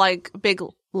like the like big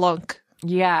lunk.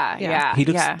 Yeah. He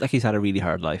looks like he's had a really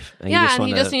hard life. And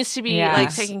He just needs to be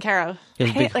like taken care of. He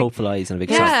has big hopeful eyes and a big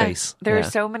Yeah. soft face. There were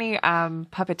so many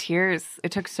puppeteers.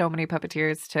 It took so many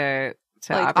puppeteers to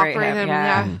Like, operate operate him.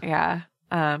 him, Yeah.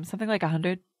 Something like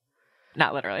 100.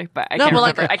 Not literally, but I No, can't but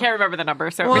remember. like- I can't remember the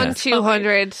number. So 1,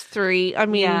 200, 3. I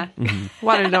mean, Yeah.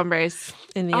 what are numbers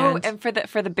in the Oh, end? and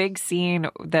for the big scene,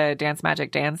 the Dance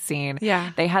Magic dance scene,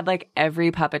 Yeah. they had like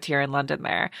every puppeteer in London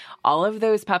there. All of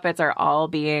those puppets are all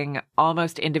being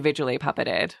almost individually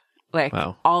puppeted. Like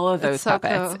Wow. all of those That's so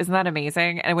puppets. cool. Isn't that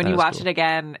amazing? And when That you is watch cool. it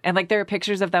again, and like there are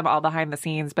pictures of them all behind the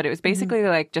scenes, but it was basically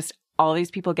like just all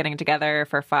these people getting together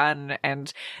for fun,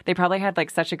 and they probably had like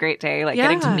such a great day, like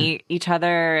getting to Yeah. meet each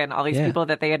other and all these Yeah. people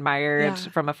that they admired Yeah.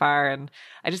 from afar. And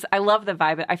I love the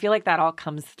vibe. I feel like that all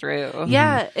comes through.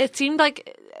 Yeah, it seemed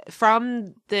like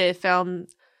from the film,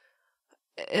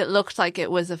 it looked like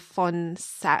it was a fun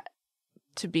set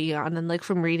to be on, and like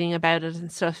from reading about it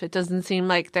and stuff, it doesn't seem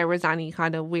like there was any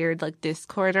kind of weird like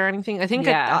discord or anything. I think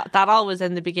that all was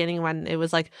in the beginning when it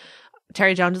was like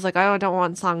Terry Jones was like, oh, I don't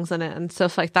want songs in it and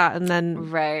stuff like that, and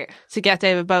then Right. to get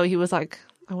David Bowie, he was like,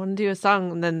 I want to do a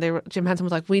song, and then Jim Henson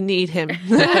was like, we need him.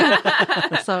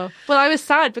 So, but I was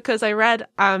sad because I read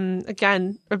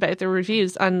again about the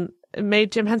reviews, and it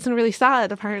made Jim Henson really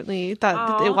sad. Apparently,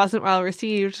 that it wasn't well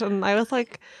received, and I was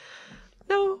like,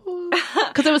 no,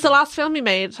 because it was the last film he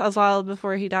made as well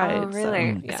before he died. Oh,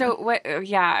 really? So, yeah. So what?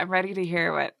 Yeah, I'm ready to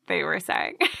hear what they were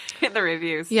saying in the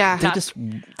reviews. Yeah.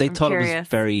 They thought it was curious.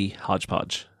 very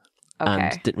hodgepodge Okay.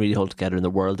 and didn't really hold together in the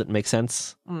world. Didn't make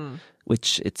sense,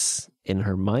 which it's in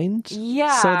her mind.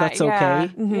 Yeah. So that's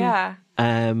okay. Yeah.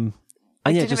 And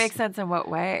It yeah, didn't just make sense in what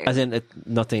way? as in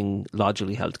nothing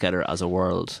logically held together as a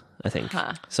world, I think.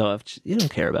 So you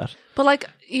don't care about. But like,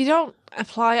 you don't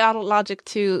apply adult logic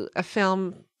to a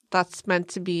film that's meant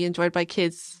to be enjoyed by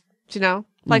kids. Do you know?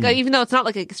 Like, even though it's not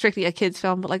like strictly a kids'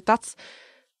 film, but like that's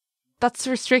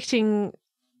restricting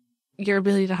your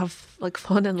ability to have like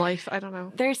fun in life. I don't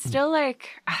know. There's still like,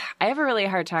 I have a really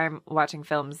hard time watching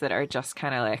films that are just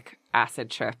kind of like acid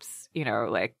trips, you know,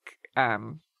 like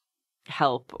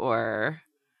Help or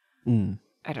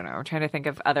I don't know. I'm trying to think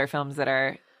of other films that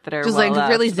are Just like well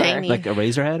really loved or- zany. Like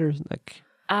Eraserhead or like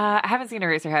I haven't seen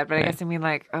Eraserhead, but I Right. guess I mean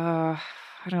like, I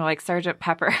don't know, like Sergeant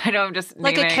Pepper. I know I'm just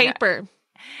like a naming- caper.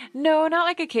 No, not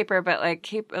like a caper, but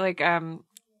like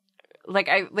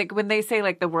like when they say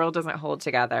like the world doesn't hold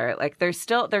together, like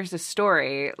there's a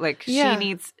story. Like Yeah. she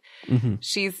needs,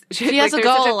 she has a there's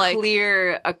goal, such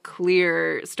like- a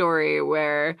clear story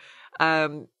where,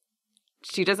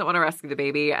 she doesn't want to rescue the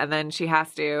baby, and then she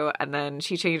has to, and then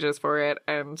she changes for it,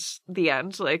 and the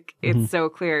end, like it's so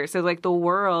clear. So like the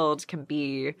world can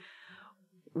be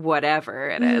whatever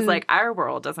it is. Like our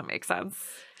world doesn't make sense.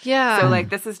 Yeah. So like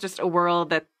this is just a world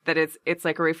that it's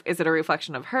like is it a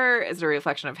reflection of her? Is it a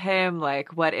reflection of him?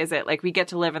 Like what is it? Like we get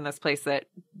to live in this place that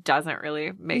doesn't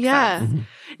really make sense.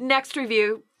 Next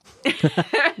review.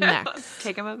 Next.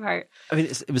 Take them apart. I mean,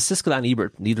 it was Siskel and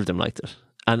Ebert. Neither of them liked it,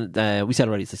 and we said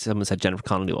already. Someone said Jennifer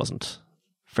Connelly wasn't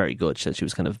very good. She said she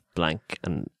was kind of blank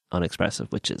and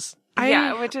unexpressive, which is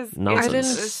Which is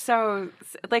Nonsense. it's so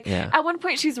like Yeah. at one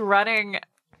point she's running.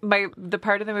 The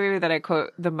part of the movie that I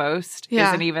quote the most Yeah.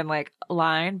 isn't even like a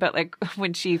line, but like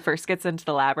when she first gets into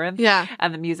the labyrinth, Yeah.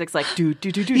 and the music's like do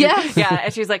do do do, Yes. yeah,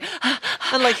 and she's like,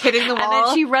 and like hitting the wall. and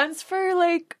then she runs for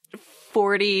like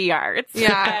 40 yards,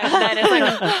 Yeah. and then it's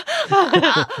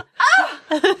like,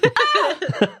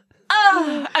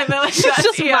 and then like She's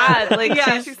just mad, like, yeah,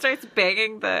 she's- she starts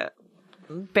banging the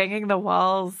banging the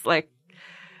walls, like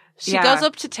She goes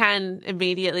up to 10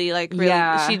 immediately, like really.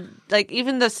 Yeah. She like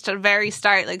even the very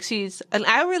start, like she's an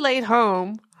hour late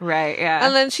home, right, yeah.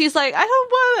 and then she's like, I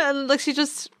don't want it, and like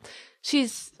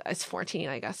it's 14,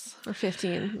 I guess, or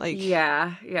 15, like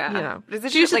yeah. you know. Is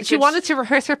it She just, like, she wanted to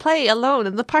rehearse her play alone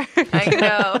in the park.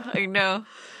 I know.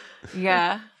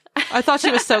 Yeah. I thought she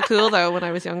was so cool though when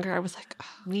I was younger. I was like, oh.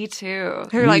 Me too.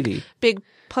 Her like Really? big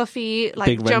puffy like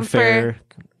Big Ren jumper. Fair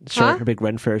shirt, Huh? her big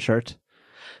Ren Fair shirt.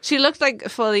 She looked like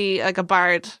fully like a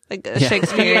bard, like a Yeah.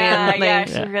 Shakespearean. Yeah, like,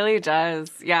 she really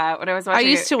does. Yeah, when I was I watching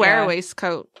used to wear yeah. a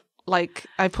waistcoat. Like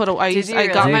I got you my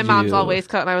really? mom's Did all you?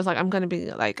 waistcoat, and I was like, I'm gonna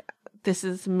be like, this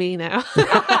is me now.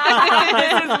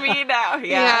 This is me now.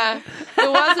 Yeah.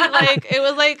 It wasn't like it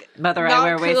was like Mother, I not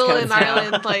wear cool waistcoats in now.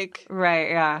 Ireland. Like, Right,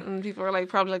 yeah. and people were like,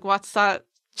 probably like, what's that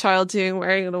child doing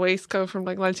wearing a waistcoat from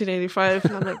like 1985?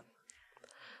 And I'm like,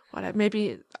 what?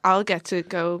 Maybe I'll get to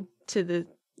go to the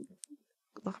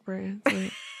library.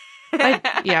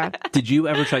 Yeah. Did you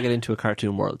ever try to get into a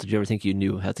cartoon world? Did you ever think you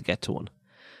knew how to get to one?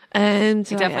 And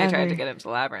He definitely tried to get into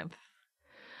Labyrinth.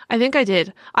 I think I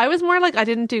did. I was more like I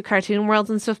didn't do cartoon worlds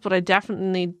and stuff, but I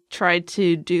definitely tried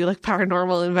to do like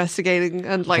paranormal investigating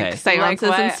and like Okay. seances Like and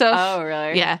what? stuff. Oh,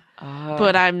 really? Yeah. Oh.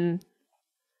 But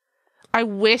I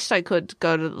wished I could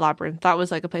go to the Labyrinth. That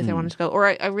was like a place I wanted to go. Or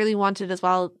I really wanted as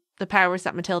well the powers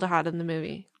that Matilda had in the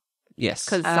movie, Yes.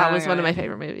 because that was one of my right.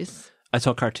 favorite movies. I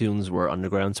thought cartoons were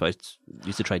underground, so I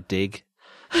used to try Dig.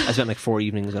 I spent like 4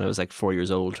 evenings when I was like 4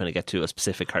 years old trying to get to a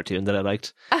specific cartoon that I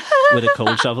liked with a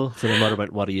coal shovel. So my mother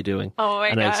went, "What are you doing?" Oh my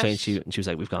and I gosh. explained to you, and she was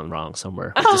like, "We've gone wrong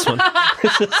somewhere with this one."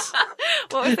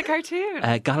 What was the cartoon?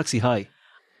 Galaxy High,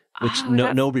 which Oh,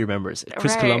 that's- nobody remembers.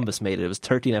 Chris right. Columbus made it. It was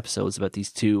 13 episodes about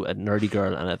these two, a nerdy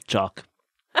girl and a jock,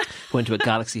 went to a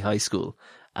Galaxy High school,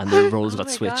 and the roles got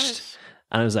my switched. gosh.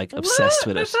 And I was like obsessed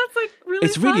with That it. sounds like really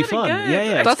It's really fun. and good. Yeah,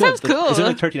 yeah. That it's good, sounds but cool. There's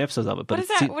only like 13 episodes of it, but What,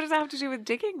 it's, what does that have to do with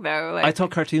digging, though? Like, I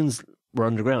thought cartoons were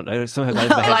underground. I somehow got in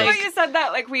my head I like, thought you said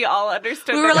that like we all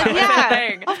understood. We were that like, that was a yeah,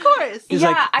 thing. of course. It's Yeah,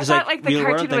 like- I it's thought like the Real World,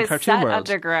 cartoon then was Cartoon set World.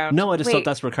 underground. No, I just Wait. thought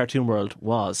that's where Cartoon World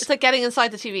was. It's like getting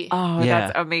inside the TV. Oh, Yeah.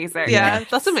 that's amazing. Yeah,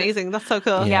 that's amazing. That's so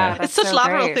cool. Yeah, that's It's such so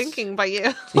lateral great. thinking by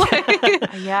you.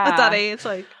 Yeah. At that age,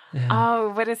 like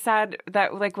Oh, what a sad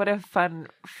that like what a fun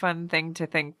thing to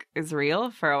think is real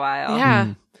for a while.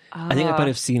 yeah. I think I might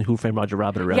have seen Who Framed Roger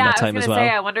Rabbit around Yeah, that I time was as gonna well.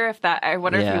 say. I wonder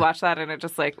if Yeah. you watched that and it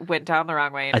just like went down the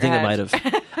wrong way. In I think your it might head.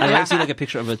 have. I might have seen like a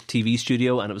picture of a TV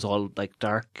studio and it was all like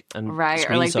dark and Right, or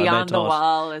screen, like so I might Beyond the thought-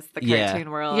 Wall is the Yeah.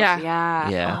 cartoon world. Yeah. yeah.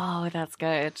 Yeah. Oh, that's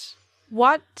good.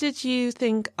 What did you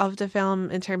think of the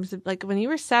film in terms of like when you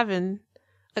were 7?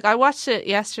 Like I watched it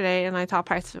yesterday and I thought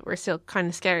parts of it were still kind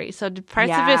of scary. So did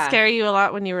parts of it Yeah. scare you a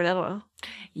lot when you were little?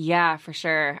 Yeah, for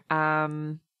sure.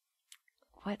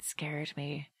 What scared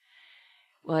me?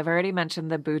 Well, I've already mentioned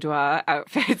the boudoir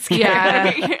outfit scared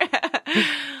Yeah.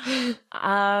 me.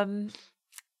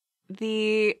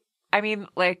 I mean,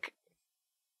 like,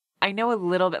 I know a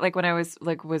little bit. Like when I was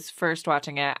first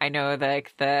watching it, I know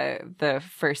like the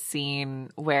first scene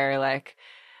where like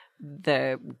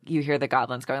you hear the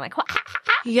goblins going like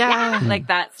Yeah. like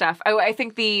that stuff. Oh, I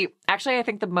think the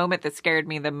moment that scared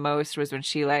me the most was when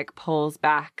she like pulls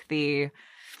back the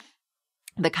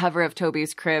cover of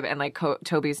Toby's crib and like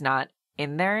Toby's not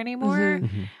in there anymore.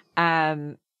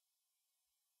 Mhm.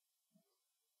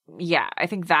 Yeah, I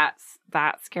think that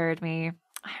scared me.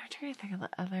 I'm trying to think of the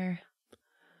other.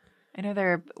 I know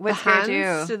there. What The scared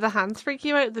hands? you? Did the hands freak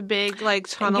you out? The big like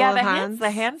tunnel Yeah, of the hands? hands.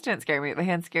 The hands didn't scare me. The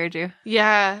hands scared you.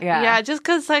 Yeah. Yeah. Yeah. Just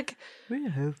because like We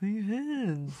have new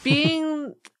hands.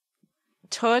 being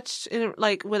touched in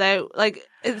like without like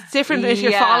it's different if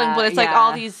you're Yeah, falling, but it's like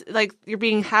all yeah. these like you're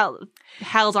being held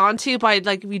onto by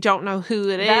like we don't know who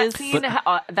it That is. scene,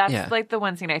 But- that's yeah. like the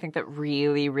one scene I think that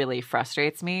really, really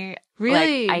frustrates me.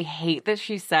 Really? Like, I hate that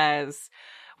she says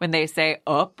when they say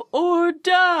up or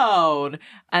down.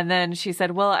 And then she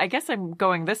said, well, I guess I'm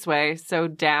going this way. So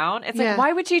down. It's Yeah. like,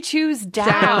 why would you choose down?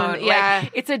 Down, yeah.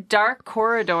 Like, it's a dark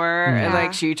corridor. Yeah. And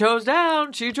like, she chose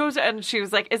down. And she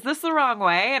was like, is this the wrong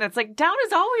way? And it's like, down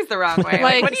is always the wrong way.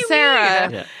 Like, what do you Sarah,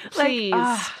 mean? Yeah.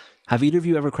 please. Have either of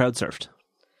you ever crowd surfed?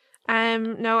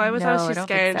 No, I was always too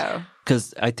scared. So.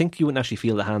 Because I think you wouldn't actually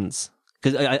feel the hands.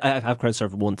 Because I have crowd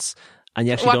surfed once, and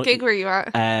you actually What don't. gig were you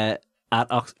at?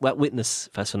 At Witness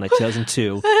Festival, like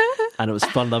 2002, and it was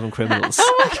Fun Loving Criminals.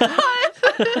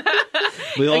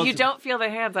 We all, Like, you don't feel the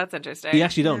hands. That's interesting. You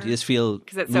actually don't. You just feel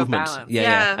 'Cause it's so movement. balanced. Yeah, Yeah.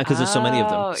 yeah. Because there's so many of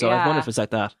Oh, them. So I wonder yeah. if it's like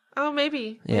that. Oh,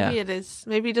 maybe. Yeah. Maybe it is.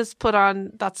 Maybe just put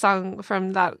on that song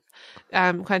from that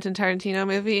Quentin Tarantino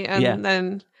movie and Yeah.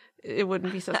 then it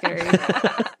wouldn't be so scary.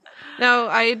 No,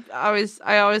 I always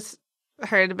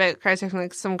heard about crowdsurfing.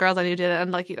 Like some girls I knew did it,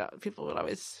 and like people would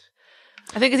always.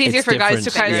 I think it's easier It's for guys to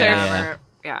different. crowdsurf. Yeah.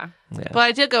 Yeah. Yeah. But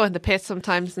I did go in the pits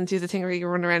sometimes and do the thing where you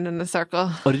run around in a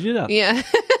circle. Oh, did you do that? Yeah.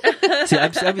 See,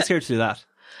 I'd be scared to do that.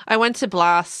 I went to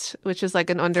Blast, which is like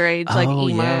an underage like oh,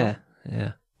 emo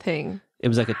yeah. thing. It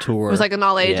was like a tour. It was like an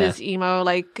all ages emo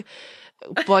like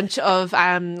bunch of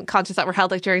concerts that were held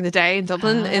like during the day in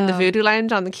Dublin in the Voodoo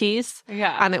Lounge on the Quays.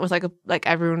 Yeah. And it was like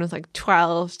everyone was like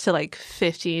 12 to like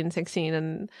 15, 16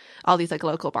 and all these like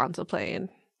local bands would play and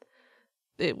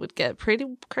it would get pretty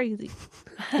crazy.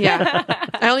 Yeah.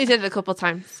 I only did it a couple of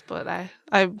times, but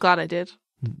I'm glad I did.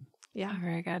 Yeah. Oh,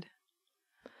 very good.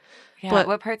 Yeah. But-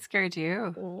 what part scared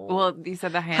you? Well, you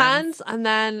said the hands. Hands and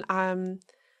then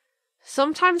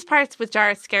sometimes parts with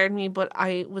Jared scared me, but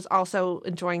I was also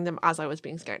enjoying them as I was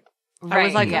being scared. I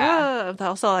was like, yeah. but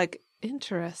also like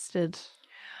interested.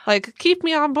 Like, keep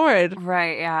me on board.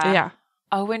 Right, yeah. Yeah.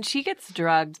 Oh, when she gets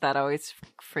drugged, that always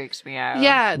freaks me out.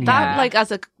 Yeah, that Yeah. like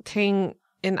as a thing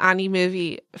in any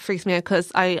movie freaks me out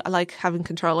because I like having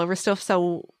control over stuff.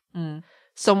 So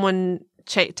someone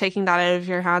taking that out of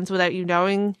your hands without you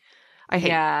knowing, I hate.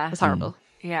 Yeah. It's horrible.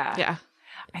 Yeah. Yeah.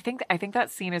 I think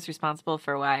that scene is responsible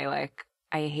for why like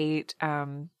I hate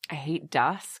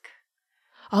dusk.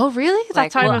 Oh, really?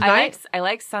 That time of night? I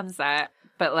like sunset,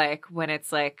 but like when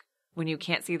it's like when you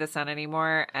can't see the sun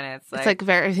anymore and it's like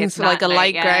everything's not like a night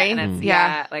light yet, grey. and it's,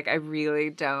 Yeah. like I really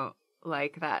don't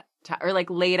like that or like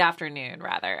late afternoon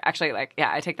rather. Actually, like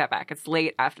I take that back. It's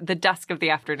late after the dusk of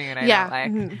the afternoon. I Yeah. don't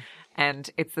like, Mhm. and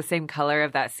it's the same color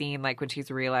of that scene, like when she's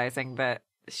realizing that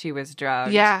she was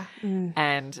drugged. Yeah.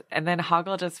 And then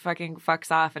Hoggle just fucking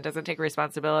fucks off and doesn't take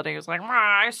responsibility. He's like,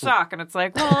 I suck. And it's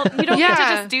like, well, you don't get to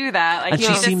Yeah. just do that. Like, And you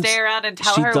she need to seems- stay around and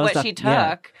tell she her does what that- she took.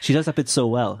 yeah. She does that bit so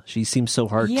well. She seems so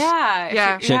hurt. Yeah.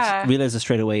 Yeah. She like, realizes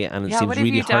straight away, and it Yeah, seems what have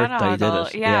really you done, hurt that he did Hoggle?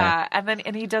 it. Yeah.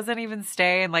 And he doesn't even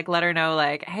stay and like let her know,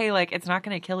 like, hey, like, it's not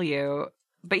going to kill you.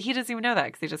 But he doesn't even know that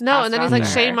because he just No, passed and then it he's on like,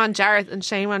 to shame her. on Jareth and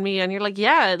shame on me. And you're like,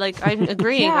 yeah, like, I'm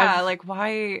agreeing. Yeah, like,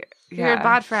 why? You're a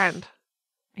bad friend.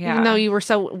 Yeah. Even though you were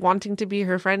so wanting to be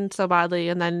her friend so badly.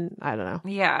 And then, I don't know.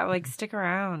 Yeah, like, stick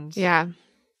around. Yeah.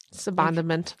 It's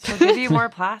abandonment. She'll give you more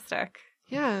plastic.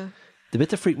 Yeah. The bit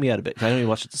that freaked me out a bit, 'cause I only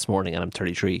watched it this morning and I'm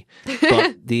 33,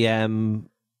 but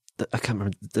I can't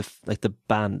remember the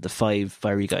band, the five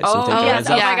fiery guys. Oh, something yes.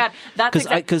 like Oh, that. my God. That's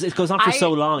Because it goes on for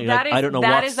so long. You're like, I don't know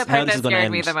that is the how part this that is going to scared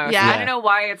end. me the most. Yeah. I don't know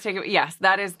why it's taking. Yes,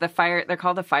 that is the fire. They're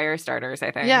called the fire starters,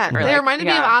 I think. Yeah. Or They like- reminded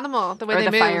me of yeah. Animal, the way Or they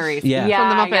the move. Fireys. Yeah. Yeah,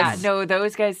 From the yeah. Muppets. No,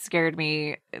 those guys scared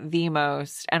me the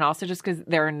most, and also just because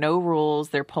there are no rules.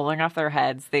 They're pulling off their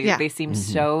heads. They seem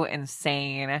so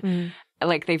insane.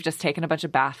 Like they've just taken a bunch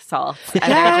of bath salts and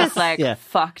they're just like Yeah.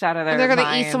 fucked out of their. And they're going to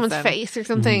minds eat someone's and- face or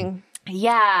something.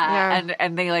 Yeah.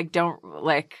 And they like don't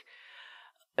like.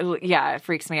 Yeah, it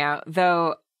freaks me out.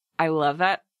 Though I love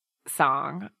that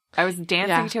song. I was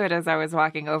dancing to it as I was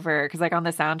walking over because, like, on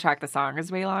the soundtrack, the song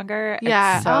is way longer.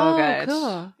 Yeah. It's so Oh, good.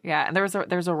 cool. Yeah, and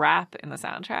there's a rap in the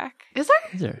soundtrack. Is there?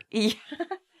 Is there? Yeah,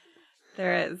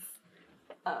 there is.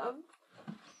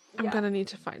 I'm going to need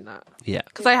to find that. Yeah.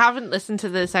 Because I haven't listened to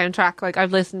the soundtrack. Like,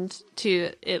 I've listened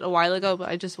to it a while ago, but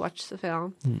I just watched the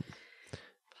film.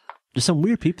 There's some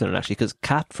weird people in it, actually, because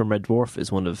Kat from Red Dwarf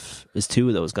is two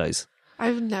of those guys.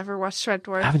 I've never watched Red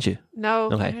Dwarf. Haven't you? No.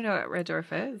 I Okay. don't know what Red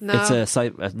Dwarf is. No. It's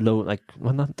a low, like,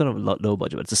 well, not, don't know, low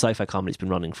budget, but it's a sci-fi comedy. It's been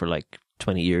running for like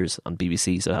 20 years on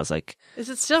BBC, so it has like Is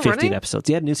it still 15 running? episodes.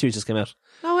 Yeah, the new series just came out.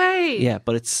 No way. Yeah,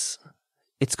 but it's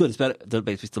good. It's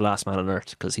basically the last man on Earth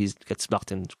because he gets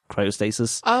locked in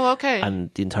cryostasis Oh, okay.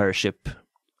 and the entire ship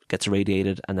gets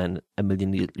irradiated, and then a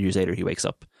million years later he wakes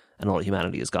up and all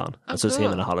humanity is gone. Oh, and so it's him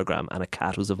cool. and a hologram and a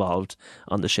cat who's evolved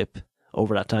on the ship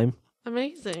over that time.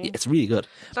 Amazing. Yeah, it's really good.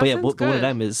 That But yeah, sounds one of good.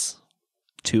 them is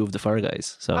two of the fire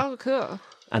guys. So Oh, cool.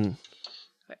 and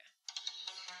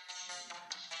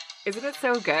Isn't it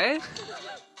so good?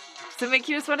 Does it make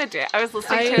you just want to do it? I was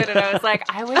listening to it and I was like,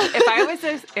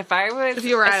 if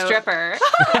you were a out. stripper,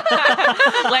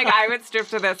 like I would strip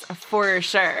to this for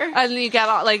sure. And you get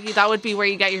all, like, that would be where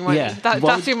you get your money. Yeah. That's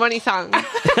What would- your money song.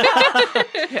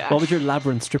 what would your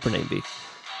labyrinth stripper name be?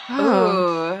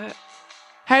 Ooh.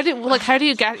 How do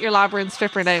you get your labyrinth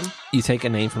stripper name? You take a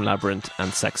name from Labyrinth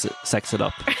and sex it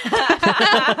up.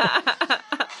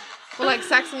 Well, like,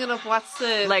 sexing it up, what's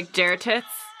the... Like Jar Tits.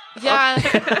 yeah,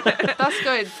 that's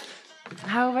good.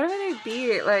 What would it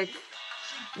be? Like,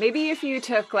 maybe if you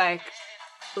took like,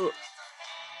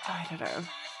 I don't know,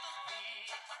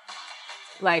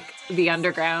 like the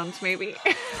underground, maybe.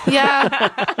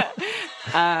 Yeah.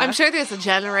 I'm sure there's a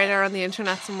generator on the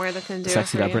internet somewhere that can do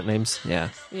Sexy it for Labyrinth names. Yeah.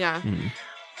 you. Yeah.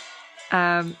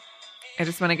 I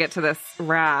just want to get to this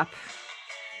rap.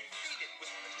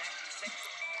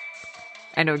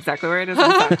 I know exactly where it is. In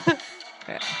the song.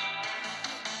 Yeah.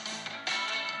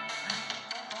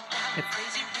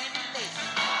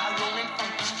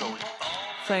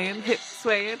 Playing hip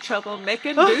swaying, trouble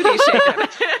making, booty shaking.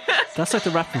 That's like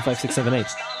the rap from 5, 6, 7, 8.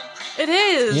 It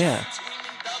is. Yeah.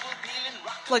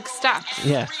 Like steps.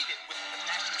 Yeah.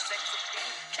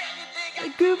 A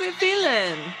groovy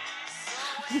feeling.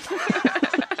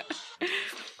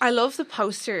 I love the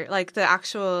poster, like the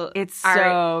actual It's art.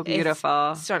 so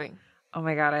beautiful. It's stunning. Oh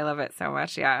my God, I love it so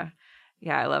much. Yeah.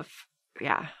 I love,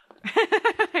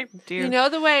 I do. You know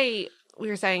the way we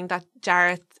were saying that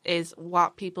Jareth is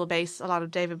what people base a lot of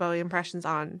David Bowie impressions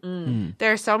on.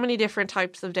 There are so many different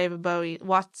types of David Bowie.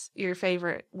 What's your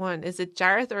favorite one? Is it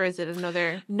Jareth or is it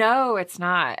another? No, it's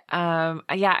not.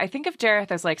 I think of Jareth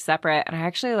as like separate, and I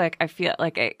actually I feel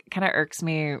like it kind of irks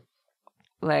me.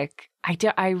 Like I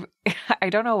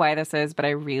don't know why this is, but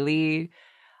I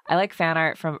like fan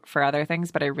art for other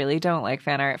things, but I really don't like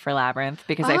fan art for Labyrinth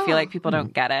because I feel like people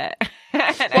don't get it.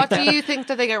 What do you think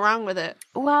that they get wrong with it?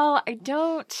 Well, I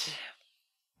don't.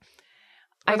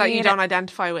 Or that you don't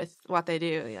identify with what they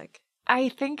do? Like, I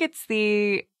think it's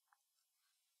the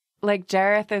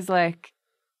Jareth is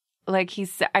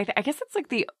he's. I guess it's like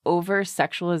the over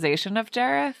sexualization of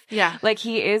Jareth. yeah, Like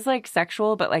he is like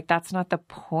sexual, but like that's not the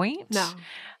point. no,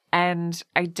 And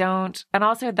I don't, and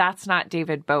also that's not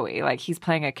David Bowie. Like he's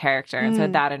playing a character. And so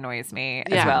that annoys me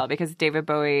as Yeah. well because David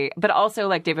Bowie, but also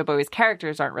like David Bowie's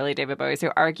characters aren't really David Bowie. So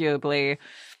arguably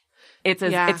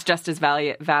it's just as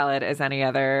valid as any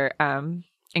other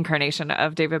incarnation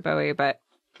of David Bowie. But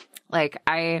like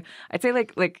I'd say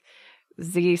like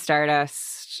Ziggy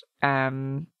Stardust,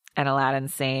 and Aladdin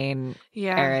Sane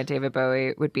era David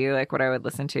Bowie would be like what I would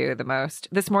listen to the most.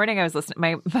 This morning I was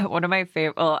listening one of my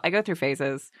favorite, well, I go through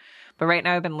phases, but right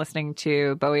now I've been listening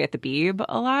to Bowie at the Beeb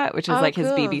a lot, which is his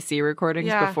cool. BBC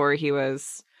recordings before he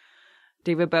was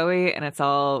David Bowie, and it's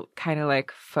all kind of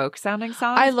like folk sounding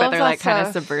songs, I love but they're that like kind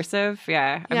of stuff. subversive.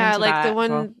 Yeah. I'm yeah, into like that the as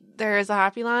one well. There Is a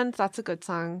Happy Land. That's a good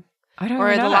song. I don't Or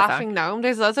even the know that Laughing song. Gnome.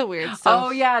 There's lots of weird stuff.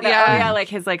 Oh yeah, like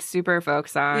his like super folk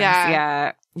songs. Yeah.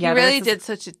 Yeah. He really there's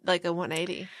this- did such a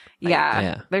 180.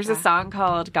 Yeah. There's a song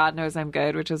called God Knows I'm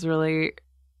Good, which is really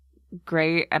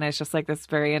great. And it's just like this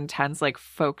very intense, like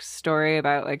folk story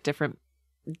about like different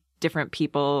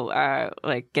people,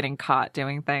 like getting caught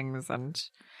doing things. And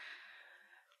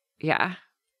yeah.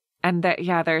 And that,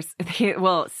 there's,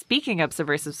 well, speaking of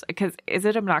subversive, because is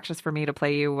it obnoxious for me to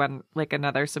play you one, like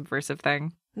another subversive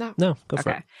thing? No. No, go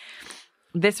for it.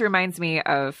 This reminds me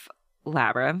of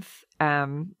Labyrinth,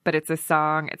 but it's a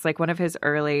song. It's like one of his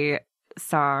early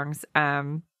songs,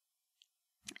 and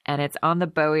it's on the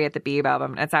Bowie at the Beeb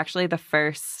album. It's actually the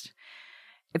first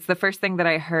thing that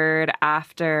I heard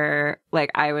after,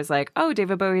 like, I was like, oh,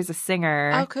 David Bowie's a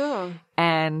singer. Oh, cool.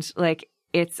 And like,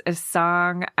 it's a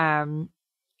song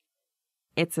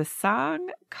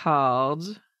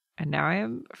called, and now I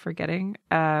am forgetting,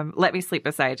 Let Me Sleep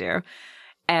Beside You.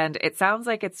 And it sounds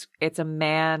like it's a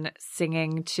man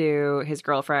singing to his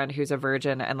girlfriend who's a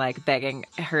virgin and like begging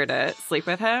her to sleep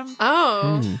with him.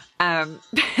 Oh.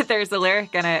 There's a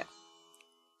lyric in it.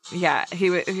 Yeah, he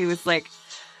was like,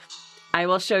 I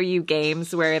will show you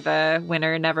games where the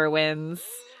winner never wins.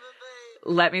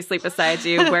 Let me sleep beside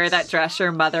you. Wear that dress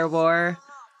your mother wore.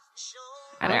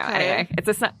 I don't know. Okay. Anyway,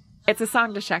 it's a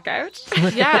song to check out.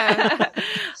 Yeah.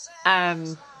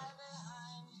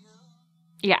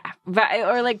 Yeah, but,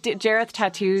 or like Jareth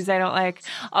tattoos I don't like.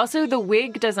 Also, the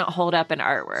wig doesn't hold up in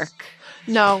artwork.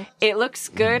 No. It looks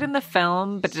good in the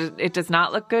film, but it does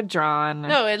not look good drawn.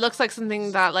 No, it looks like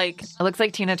something that like... It looks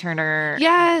like Tina Turner.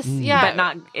 Yes, yeah. But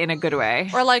not in a good way.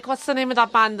 Or like, what's the name of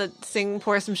that band that sing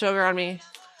Pour Some Sugar on Me?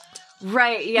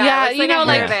 Right, yeah. Yeah, It looks you know, a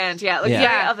like- hair band. Yeah, it looks Yeah.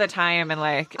 very of the time and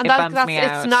like, And it bums me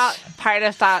out. it's not part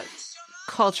of that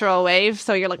cultural wave,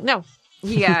 so you're like, no.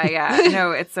 Yeah.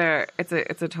 No, it's a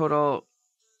total...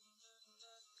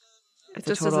 It's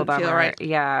just a total doesn't feel bummer. right.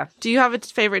 Yeah. Do you have a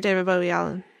favorite David Bowie,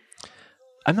 Alan?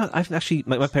 I've actually,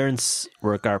 my parents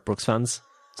were Garth Brooks fans.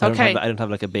 So Okay. I don't have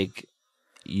like a big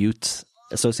youth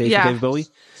association Yeah. with David Bowie.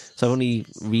 So I've only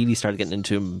really started getting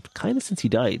into him kind of since he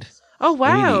died. Oh,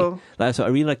 wow. Really. Like, so I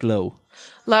really like Low,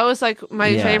 Low is like, my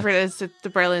Yeah. favorite is the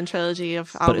Berlin trilogy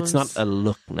of but albums. it's not a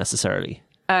look necessarily.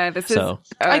 This is... So-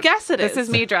 I guess it is. This is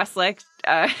me dressed like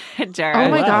Jared. Oh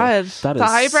my wow. god. That The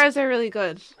is- eyebrows are really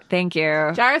good. Thank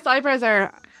you. Jared's eyebrows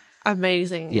are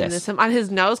amazing. Yes. In this. And his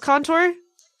nose contour.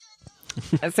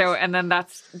 So, and then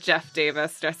that's Jeff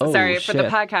Davis dressed. Oh, Sorry for the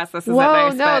shit. podcast. This isn't Whoa,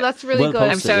 nice. no, but that's really Well good. I'm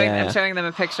posted. showing. Yeah. I'm showing them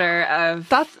a picture of.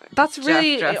 That's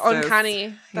really dressed as- uncanny.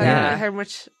 That Yeah. how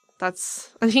much that's,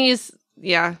 and he's,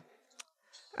 yeah.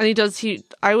 And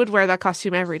I would wear that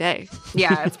costume every day.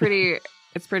 Yeah, it's pretty.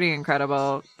 It's pretty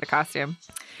incredible, the costume.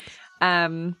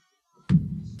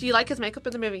 Do you like his makeup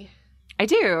in the movie? I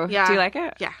do. Yeah. Do you like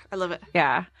it? Yeah, I love it.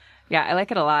 Yeah. Yeah, I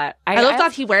like it a lot. I love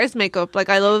that he wears makeup. Like,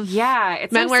 I love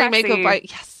it's men so wearing sexy. makeup.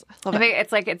 Yes, I love I it.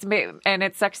 think it's like and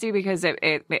it's sexy because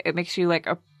it makes you like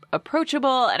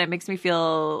approachable, and it makes me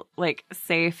feel like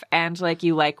safe and like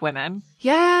you like women.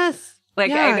 Yes. Like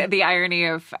Yeah. the irony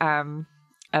of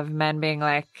men being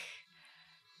like,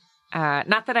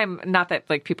 not that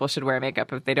like people should wear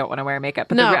makeup if they don't want to wear makeup,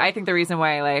 but No. I think the reason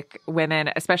why like women,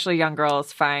 especially young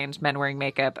girls, find men wearing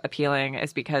makeup appealing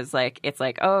is because like it's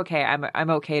like, oh, okay, I'm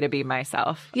okay to be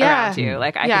myself Yeah. around you.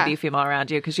 Like I Yeah. can be female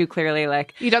around you because you clearly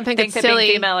like You don't think it's that silly.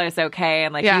 being female is okay,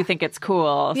 and like Yeah. you think it's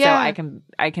cool, Yeah. so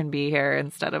I can be here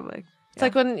instead of like. It's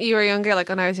like when you were younger, like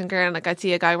when I was younger, and like I'd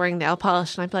see a guy wearing nail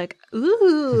polish, and I'd be like,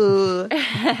 "Ooh,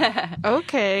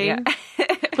 okay." Yeah.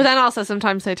 But then also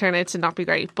sometimes they turn out to not be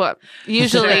great. But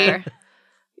usually, Sure.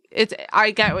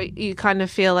 I get what you kind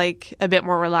of feel like a bit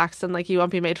more relaxed, and like you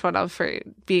won't be made fun of for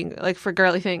being like for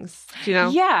girly things. Do you know?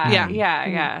 Yeah,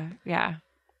 Yeah. yeah.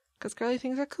 Because girly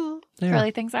things are cool. Yeah.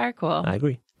 Really, things are cool. I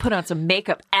agree. Put on some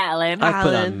makeup, Alan. I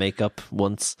put Alan. on makeup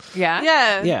once. Yeah.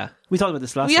 Yeah. Yeah, we talked about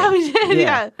this last Yeah, time. we did.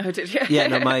 Yeah. Oh, did you? Yeah,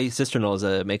 no, my sister-in-law is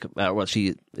a makeup,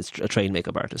 she is a trained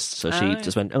makeup artist. So she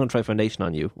just went, I'm going to try foundation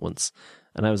on you once.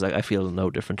 And I was like, I feel no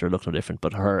different or look no different.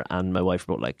 But her and my wife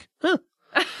were both like, huh,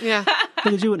 Yeah.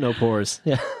 look at you with no pores.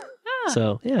 Yeah.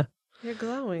 So, yeah, You're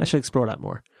glowing. I should explore that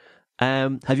more.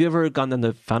 Have you ever gone down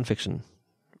the fan fiction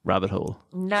rabbit hole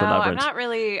No, for I'm Labyrinth? not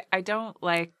really. I don't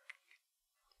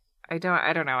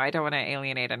know. I don't want to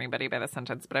alienate anybody by the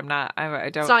sentence, but I'm not. I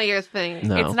don't. It's not your thing.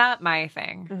 No. It's not my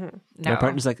thing. No. My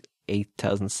partner's like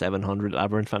 8,700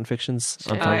 Labyrinth fan fictions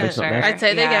on Sure. fanfiction.net. Sure. I'd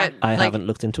say they Yeah. get I like, haven't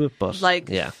looked into it, but like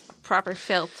yeah. proper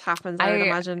filth happens, I would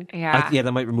imagine. Yeah. Yeah,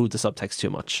 they might remove the subtext too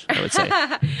much, I would say.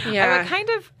 Yeah. I would kind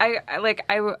of,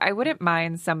 I wouldn't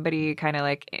mind somebody kind of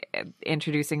like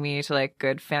introducing me to like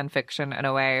good fan fiction in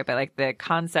a way, but like the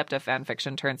concept of fan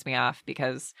fiction turns me off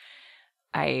because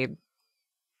I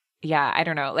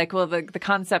don't know. Like, well, the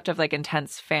concept of like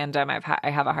intense fandom, I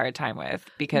have a hard time with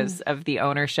because of the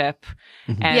ownership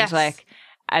and Yes. like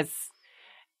as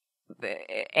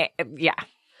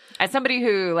somebody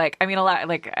who like, I mean, a lot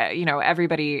like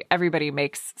everybody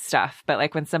makes stuff, but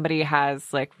like when somebody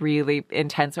has like really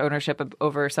intense ownership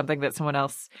over something that someone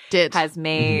else Did. has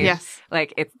made, Yes.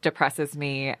 like it depresses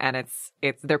me, and it's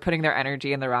they're putting their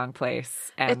energy in the wrong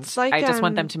place, and It's like, I just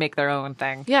want them to make their own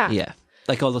thing. Yeah. Yeah.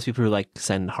 Like all those people who like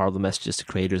send horrible messages to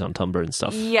creators on Tumblr and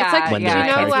stuff. Yeah, It's like, When yeah, they're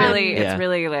it's characters. really, Yeah. it's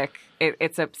really like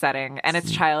it's upsetting and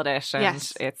it's childish and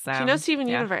Yes. it's. Do you know Steven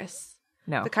yeah. Universe?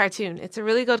 No. The cartoon. It's a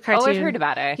really good cartoon. Oh, I've heard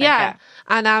about it. I think, Yeah.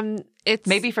 And it's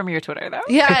maybe from your Twitter though.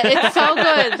 Yeah, it's so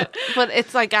good. But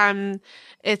it's like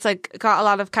got a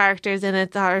lot of characters in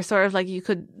it that are sort of like, you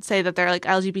could say that they're like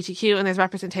LGBTQ, and there's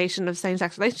representation of same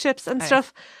sex relationships and Nice.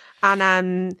 stuff.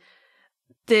 And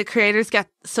the creators get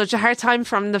such a hard time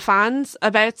from the fans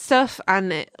about stuff,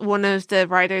 and one of the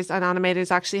writers and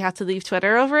animators actually had to leave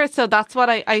Twitter over it. So that's what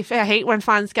I hate when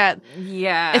fans get.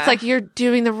 Yeah, It's like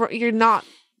you're not.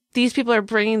 These people are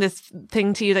bringing this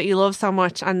thing to you that you love so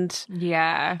much, and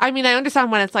yeah, I mean, I understand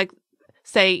when it's like,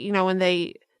 say, you know, when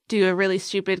they do a really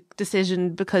stupid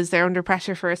decision because they're under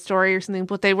pressure for a story or something,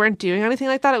 but they weren't doing anything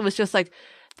like that. It was just like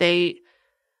they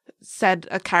said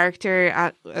a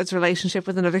character its relationship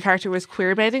with another character was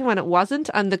queer baiting when it wasn't,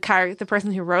 and the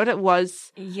person who wrote it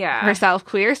was yeah. herself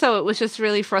queer, so it was just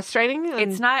really frustrating.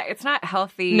 And It's not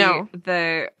healthy. No.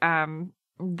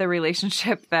 The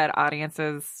relationship that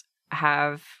audiences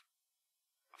have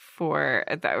for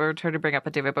that. We're trying to bring up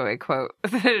a David Bowie quote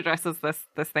that addresses this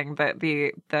thing, that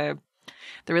the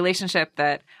relationship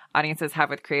that audiences have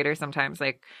with creators sometimes,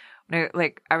 like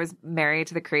I was married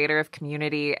to the creator of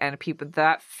Community, and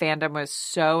that fandom was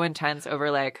so intense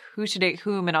over like who should date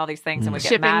whom and all these things, and would get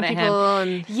shipping mad at him. people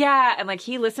and Yeah, and like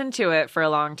he listened to it for a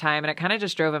long time, and it kind of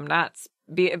just drove him nuts.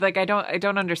 I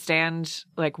don't understand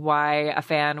like why a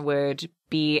fan would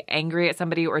be angry at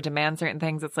somebody or demand certain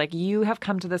things. It's like, you have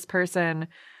come to this person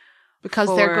because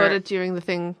they're good at doing the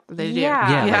thing that they do. Yeah.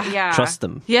 Yeah, Yeah. like, trust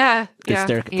them. Yeah. It's Yeah.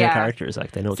 their Yeah. characters,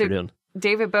 like they know what So- they're doing.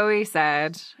 David Bowie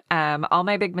said, all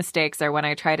my big mistakes are when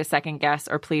I try to second guess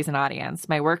or please an audience.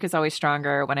 My work is always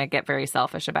stronger when I get very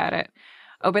selfish about it.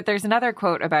 Oh, but there's another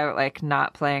quote about like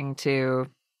not playing to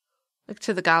Like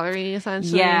to the gallery,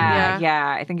 essentially.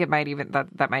 yeah. I think it might even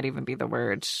that might even be the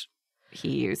word he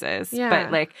uses. Yeah.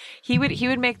 But like he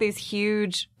would make these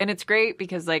huge, and it's great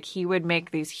because like he would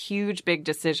make these huge big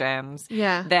decisions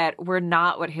Yeah. that were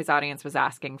not what his audience was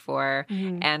asking for.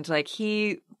 And like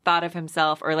he thought of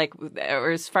himself, or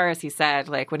as far as he said,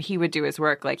 like when he would do his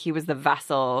work, like he was the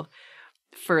vessel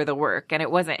for the work, and it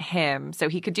wasn't him, so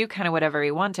he could do kind of whatever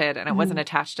he wanted, and it wasn't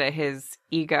attached to his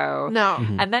ego. No.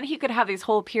 And then he could have these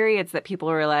whole periods that people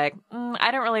were like,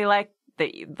 I don't really like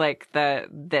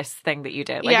this thing that you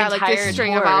did, like like this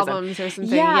string of tours albums or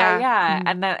something. yeah.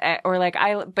 And that, or like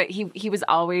but he was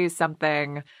always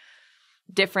something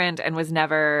different, and was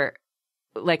never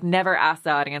asked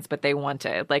the audience what they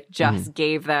wanted, like just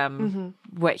gave them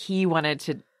what he wanted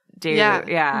to do.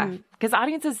 Because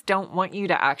audiences don't want you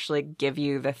to actually give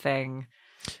you the thing.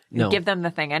 No. Give them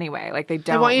the thing anyway. Like they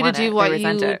don't. They want you to do what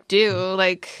you do.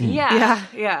 Like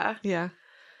yeah.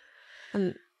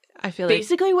 And I feel like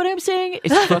basically what I'm saying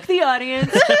is fuck the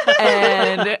audience,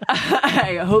 and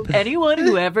I hope anyone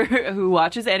who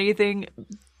watches anything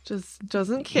just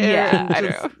doesn't care and I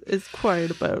just know. is quiet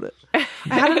about it. I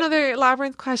had another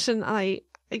Labyrinth question, and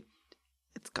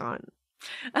it's gone.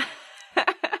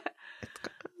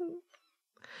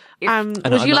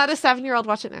 Would you let a 7-year-old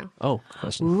watch it now? Oh,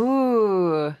 question.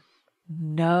 Ooh.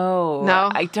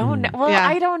 No, I don't know. Well,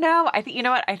 I don't know. I think, you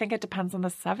know what? I think it depends on the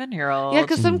 7-year-old. Yeah,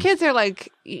 because some kids are like,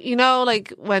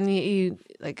 like when you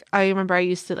like, I remember I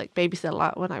used to like babysit a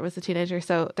lot when I was a teenager.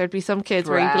 So there'd be some kids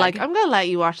where you'd be like, I'm going to let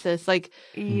you watch this. Like,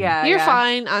 you're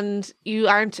fine and you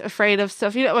aren't afraid of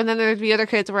stuff. And then there'd be other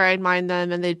kids where I'd mind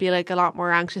them and they'd be like a lot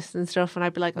more anxious and stuff. And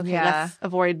I'd be like, okay, let's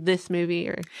avoid this movie.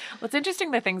 Or well, it's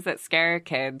interesting the things that scare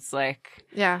kids. Like,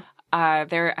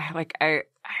 they're like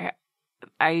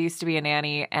I used to be a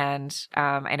nanny, and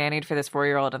I nannied for this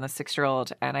 4-year-old and the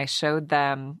 6-year-old, and I showed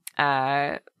them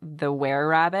the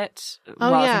Were-Rabbit,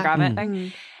 Wallace and Gromit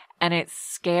thing, and it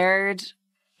scared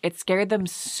them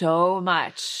so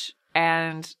much.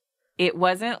 And it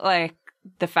wasn't like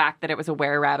the fact that it was a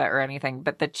Were-Rabbit or anything,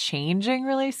 but the changing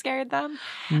really scared them.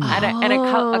 And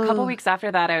a couple weeks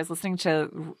after that, I was listening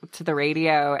to the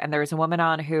radio, and there was a woman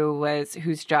on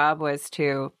whose job was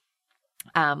to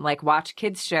like watch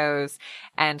kids shows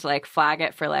and like flag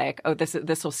it for like, oh, this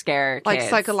will scare kids. Like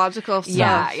psychological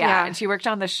stuff. Yeah. And she worked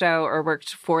on the show, or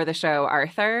worked for the show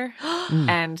Arthur.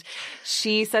 And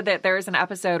she said that there was an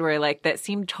episode where like that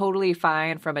seemed totally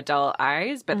fine from adult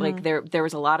eyes, but like there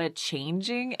was a lot of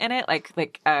changing in it,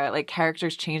 like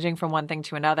characters changing from one thing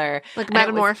to another, like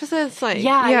metamorphosis.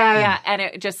 Yeah. And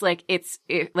it just like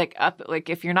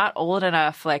if you're not old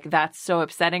enough, like that's so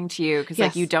upsetting to you because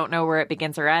like you don't know where it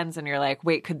begins or ends, and you're like,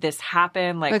 wait, could this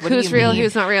happen? Like what who's do you real, mean?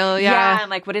 Who's not real? And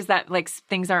like what is that? Like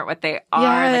things aren't what they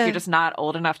are. Like you're just not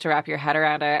old enough to wrap your head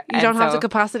around it. You don't have the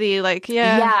capacity. Like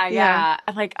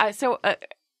And like I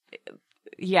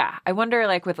wonder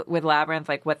like with Labyrinth,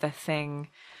 like what the thing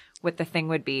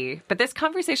would be. But this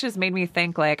conversation has made me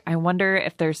think, like, I wonder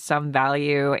if there's some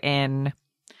value in,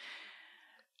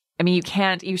 I mean,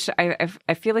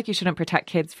 I feel like you shouldn't protect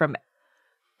kids from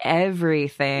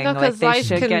everything. No, because like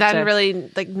life can then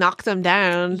really like knock them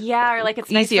down. Yeah, or like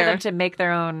it's nice easier for them to make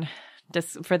their own,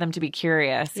 just for them to be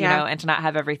curious, you know, and to not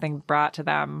have everything brought to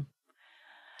them.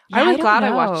 I was glad I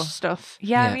watched stuff.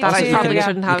 Yeah, me that too. I probably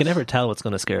shouldn't have. You can never tell what's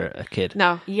going to scare a kid.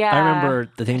 No. Yeah. I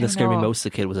remember the thing that scared me most as a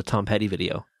kid was a Tom Petty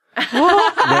video.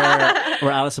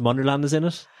 where Alice in Wonderland is in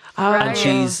it. And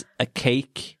she's a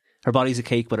cake. Her body's a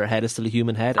cake, but her head is still a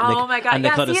human head. And oh my god! And they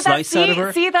cut a slice out of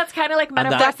her. See, that's kind of like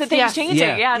that's the thing changing.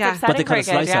 Yeah, it's upsetting. But they cut a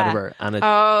slice out of her, and it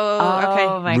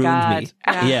oh my ruined god!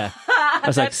 me. Yeah. I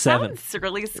was like 7. It's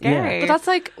really scary. Yeah. But that's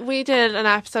like, we did an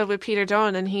episode with Peter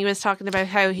Dunn, and he was talking about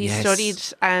how he studied.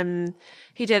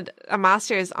 He did a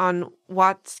master's on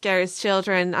what scares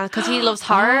children, because he loves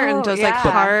horror and does like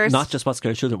horror. Not just what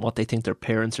scares children, what they think their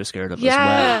parents are scared of as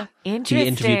well. Interesting. He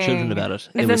interviewed children about it.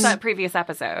 Is this that previous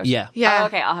episode? Yeah. Oh,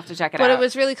 okay, I'll have to check it out. But it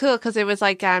was really cool because it was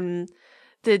like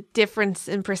the difference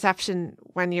in perception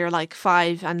when you're like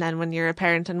 5 and then when you're a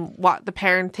parent, and what the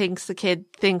parent thinks the kid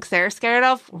thinks they're scared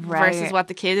of versus what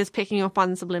the kid is picking up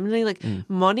on subliminally, like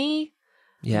money.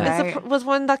 Yeah, was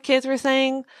one that kids were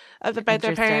saying about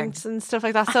their parents and stuff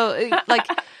like that. So like,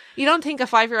 you don't think a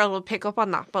 5-year-old would pick up on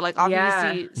that, but like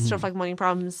obviously stuff like money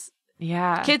problems,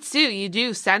 kids do. You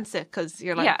do sense it because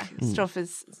you're like stuff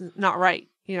is not right.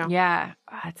 You know. Yeah,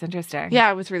 it's interesting.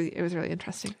 Yeah, it was really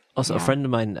interesting. Also, a friend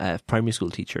of mine, a primary school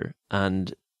teacher,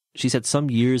 and she said some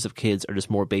years of kids are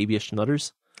just more babyish than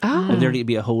others. And there'll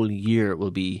be a whole year will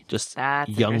be just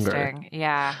younger.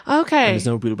 Yeah. Okay. And there's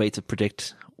no real way to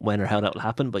predict when or how that will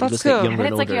happen, but That's you just cool. get younger But and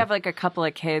it's older. like you have like a couple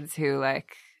of kids who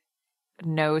like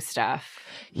know stuff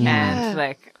and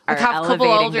like are have a couple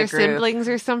elevating older the group. siblings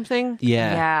or something.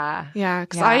 Yeah.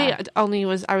 Because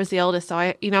I was the oldest, so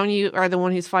I, and you are the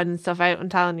one who's finding stuff out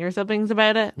and telling your siblings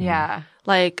about it. Yeah.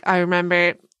 Like, I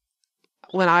remember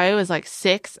when I was like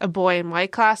 6, a boy in my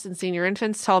class in senior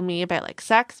infants told me about like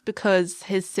sex because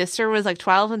his sister was like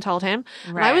 12 and told him.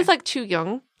 And I was like too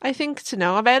young I think, to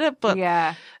know about it. But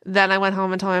Yeah. then I went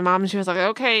home and told my mom, and she was like,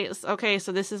 okay,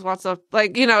 so this is what's up.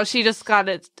 Like, she just got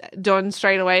it done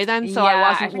straight away then. So I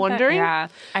wasn't wondering. I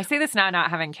say this now,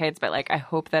 not having kids, but like, I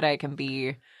hope that I can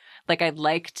be like, I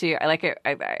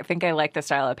think I like the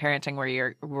style of parenting where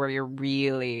you're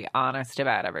really honest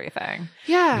about everything.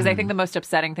 Yeah. Because I think the most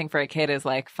upsetting thing for a kid is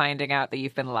like finding out that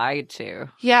you've been lied to.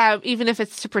 Yeah, even if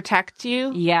it's to protect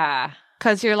you. Yeah.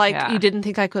 Because you're like, you didn't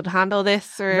think I could handle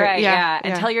this, or right? Yeah.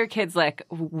 And tell your kids like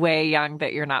way young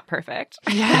that you're not perfect.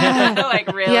 Yeah,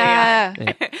 like really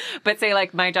young. But say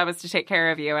like, my job is to take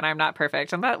care of you, and I'm not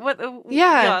perfect. And that what?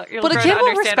 Yeah, but a kid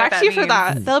will respect you for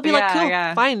that. They'll be like, cool,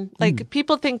 fine. Like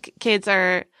people think kids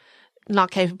are not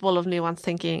capable of nuanced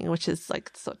thinking, which is like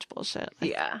such bullshit.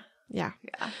 Like, yeah.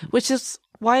 Which is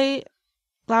why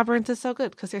Labyrinth is so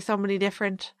good, because there's so many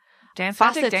different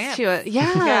facets to it.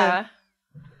 Yeah.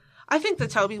 I think that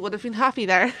Toby would have been happy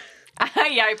there.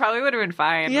 Yeah, he probably would have been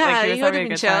fine. Yeah, like, he would have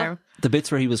been chill. Time. The bits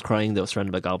where he was crying, though,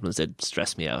 surrounded by goblins, did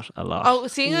stress me out a lot. Oh,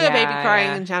 seeing a baby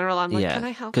crying in general, I'm like, can I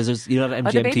help? Because there's, that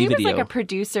MGMT the baby video. was like a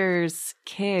producer's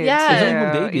kid. Yeah. There's only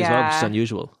one baby as well, which is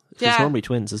unusual. There's normally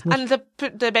twins, isn't it?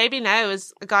 And the baby now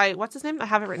is a guy, what's his name? I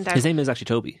have it written down. His name is actually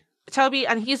Toby. Toby,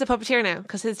 and he's a puppeteer now,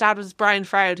 because his dad was Brian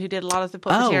Froud, who did a lot of the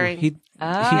puppeteering. He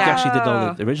actually did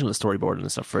all the original storyboarding and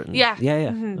stuff for it. Yeah.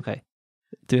 Mm-hmm. Okay.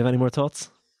 Do you have any more thoughts?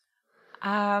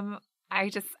 I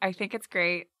think it's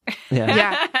great.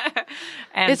 Yeah.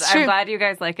 And It's true. I'm glad you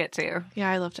guys like it too. Yeah,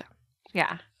 I loved it.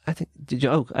 Yeah. I think, did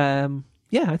you?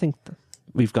 I think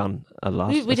we've gone a lot.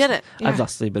 We did it. Yeah. I've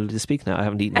lost the ability to speak now. I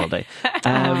haven't eaten all day.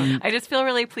 I just feel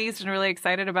really pleased and really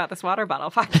excited about this water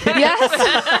bottle podcast.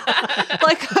 Yes.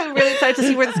 Like, I'm really excited to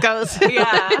see where this goes.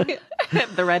 Yeah.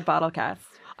 The red bottle cast.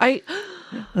 Like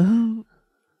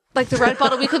the red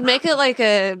bottle, we could make it like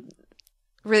a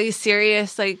really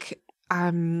serious, like,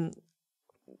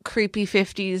 creepy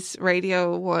 50s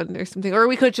radio one or something. Or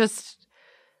we could talk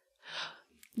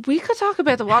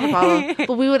about the water bottle,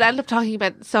 but we would end up talking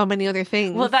about so many other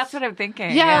things. Well, that's what I'm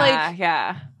thinking. Yeah,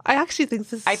 yeah. I actually think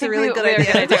this is a really good idea.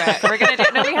 We're going to do it. We're going to do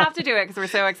it. No, we have to do it because we're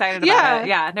so excited about it.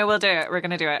 Yeah, no, we'll do it. We're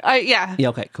going to do it. Yeah. Yeah,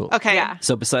 okay, cool. Okay. Yeah.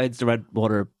 So besides the Red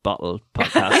Water Bottle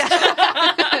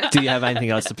podcast, do you have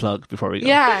anything else to plug before we go?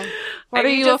 Yeah. What are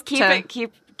you up to?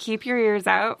 Keep your ears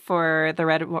out for the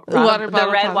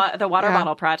water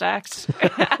bottle project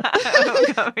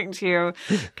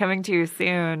coming to you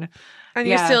soon. And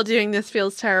you're still doing This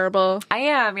Feels Terrible. I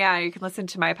am, yeah. You can listen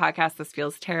to my podcast, This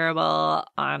Feels Terrible,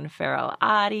 on Feral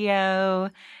Audio.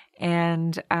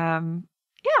 And I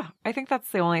think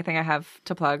that's the only thing I have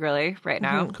to plug really right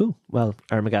now. Mm-hmm. Cool. Well,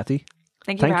 Armagati,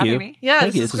 thank you for having me. Yeah,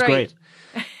 thank you. This was great.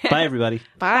 Bye, everybody.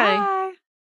 Bye. Bye.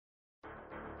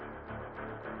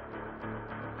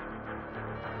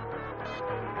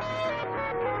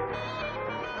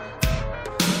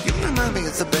 Remind me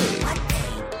it's a babe.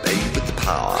 Babe with the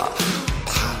power.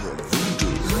 Power of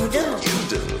voodoo. You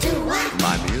do.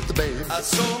 Remind me it's the babe. I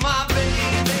saw my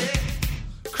baby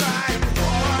crying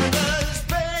for this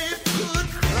babe could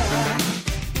cry.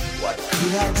 What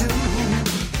could I do?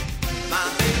 My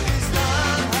baby's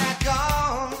love had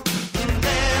gone and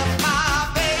left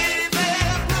my baby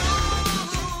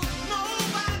blue.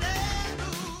 Nobody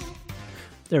knew.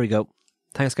 There we go.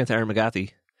 Thanks again to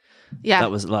Armagati. Yeah.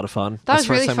 That was a lot of fun. That That's was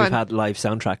the first really time fun. we've had live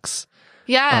soundtracks.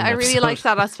 Yeah, on I an really episode. like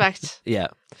that aspect. Yeah.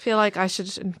 I feel like I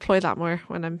should employ that more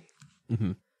when I'm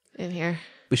in here.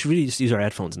 We should really just use our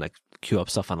headphones and like queue up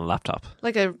stuff on a laptop.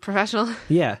 Like a professional.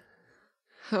 Yeah.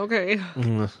 Okay.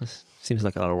 Seems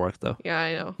like a lot of work though. Yeah,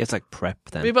 I know. It's like prep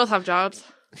then. We both have jobs.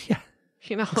 Yeah.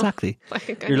 You know. Exactly.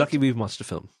 Like, You're lucky we've watched the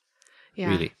film. Yeah.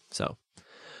 Really. So,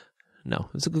 no,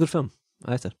 it's a good film.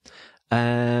 I liked it.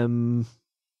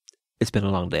 It's been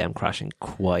a long day. I'm crashing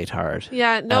quite hard.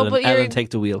 Yeah, no, Ellen, but Ellen, take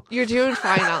the wheel. you're doing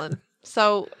fine, Alan.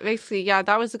 So basically, yeah,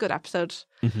 that was a good episode.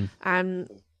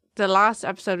 The last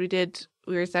episode we did,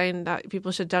 we were saying that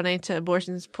people should donate to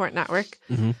Abortion Support Network.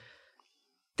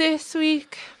 This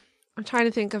week, I'm trying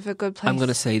to think of a good place. I'm going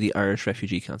to say the Irish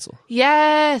Refugee Council.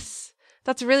 Yes,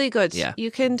 that's really good. Yeah. You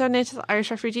can donate to the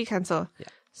Irish Refugee Council. Yeah.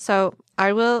 So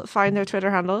I will find their Twitter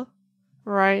handle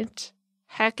right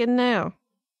heckin' now.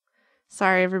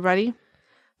 Sorry, everybody.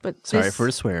 But Sorry for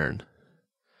the swearing.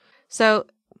 So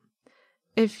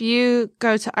if you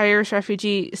go to Irish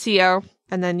Refugee CO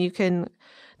and then you can,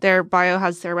 their bio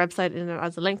has their website in it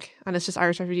as a link, and it's just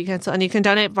Irish Refugee Council, and you can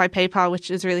donate by PayPal, which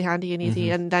is really handy and easy,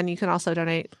 and then you can also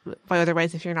donate by other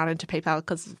ways if you're not into PayPal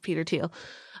because of Peter Thiel.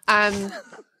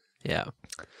 Yeah.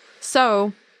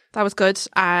 So that was good.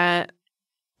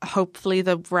 Hopefully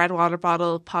the Red Water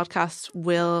Bottle podcast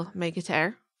will make it to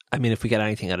air. I mean, if we get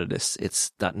anything out of this, it's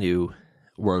that new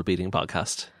world-beating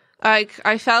podcast. Like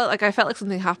I felt like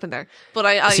something happened there, but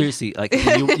I Seriously, like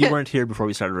you weren't here before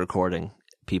we started recording.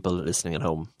 People listening at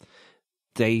home,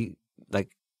 they like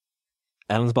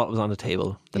Ellen's bottle was on the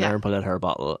table. Then Erin pulled out her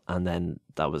bottle, and then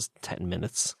that was 10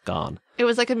 minutes gone. it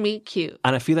was like a meet cute.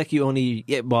 And I feel like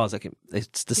it was like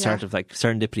it's the start of like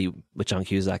Serendipity with John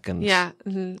Cusack and Yeah,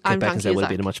 Kate I'm John Beckinsale would have Cusack.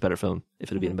 been a much better film if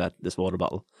it had been about this water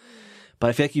bottle. But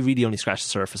I feel like you really only scratched the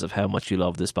surface of how much you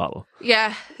love this bottle.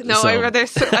 Yeah, no, So-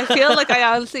 I feel like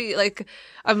I honestly like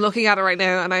I'm looking at it right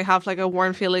now, and I have like a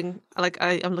warm feeling, like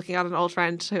I'm looking at an old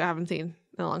friend who I haven't seen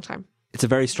in a long time. It's a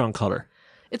very strong colour.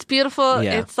 It's beautiful.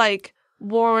 Yeah. It's like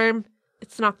warm.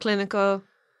 It's not clinical.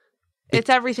 It's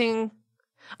everything.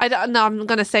 I don't know. I'm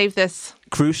going to save this.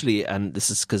 Crucially, and this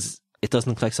is because it doesn't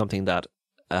look like something that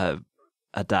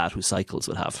a dad who cycles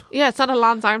would have. Yeah, it's not a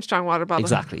Lance Armstrong water bottle.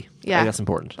 Exactly. Yeah. I think that's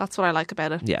important. That's what I like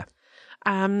about it. Yeah.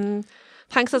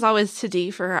 Thanks as always to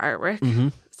Dee for her artwork. Mm-hmm.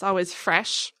 It's always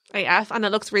fresh AF, and it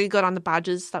looks really good on the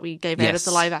badges that we gave out at Yes.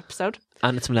 the live episode.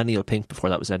 And it's millennial pink before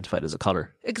that was identified as a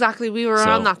colour. Exactly, we were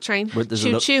So, on that train. There's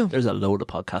Choo choo. There's a load of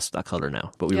podcasts with that colour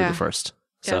now, but we were Yeah. the first.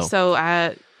 Yeah, So,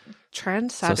 so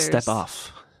trendsetters. step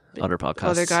off other podcasts.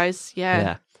 Other guys,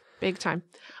 yeah, big time.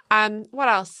 What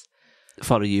else?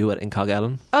 Follow you at Incog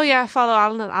Ellen. Oh yeah, follow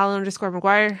Alan at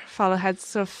Alan_Maguire. Follow Head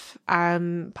Stuff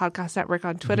Podcast Network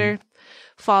on Twitter.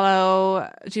 Follow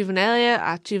Juvenalia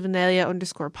at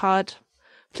Juvenalia_pod.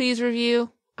 Please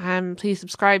review. Please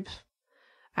subscribe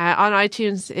on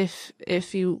iTunes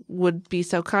if you would be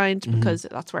so kind, because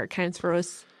that's where it counts for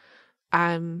us.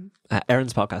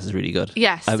 Erin's podcast is really good.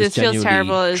 Yes, I was this feels genuinely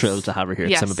terrible. thrilled to have her here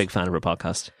because Yes. I'm a big fan of her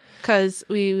podcast. Because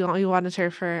we wanted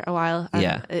her for a while, and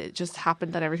Yeah. it just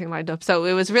happened that everything lined up. So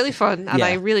it was really fun, and Yeah.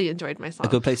 I really enjoyed myself. A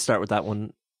good place to start with that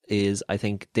one is, I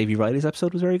think, Davy Riley's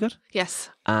episode was very good. Yes,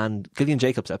 And Gillian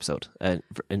Jacobs' episode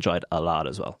enjoyed a lot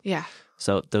as well. yeah.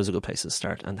 So those are good places to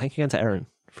start. And thank you again to Erin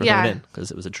for Yeah. coming in,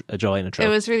 because it was a joy and a It thrill.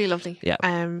 was really lovely. Yeah.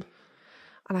 And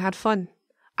I had fun.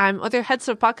 Other Head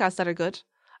Stuff podcasts that are good.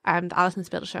 The Alison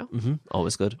Spittle Show.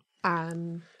 Always good.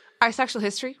 Our Sexual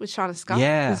History with Shauna Scott.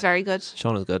 Yeah. is very good.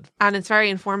 Sean is good. And it's very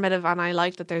informative, and I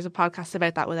like that there's a podcast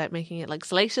about that without making it like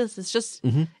salacious. It's just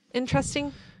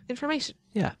interesting information.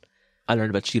 Yeah. I learned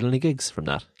about Sheila Giggs from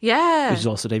that, Yeah. which is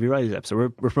also Davy Riley's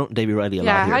episode. We're promoting Davy Riley a lot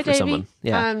Yeah, here hi for Davey. someone.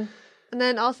 Yeah. And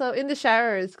then also In the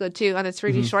Shower is good too, and it's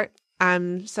really short.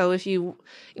 So if you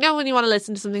when you want to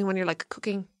listen to something when you're like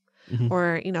cooking, or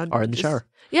or in the just- shower.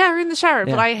 Yeah, or in the shower.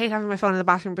 Yeah. But I hate having my phone in the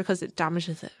bathroom because it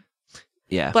damages it.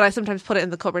 Yeah. But I sometimes put it in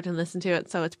the cupboard and listen to it,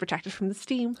 so it's protected from the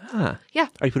steam. Yeah.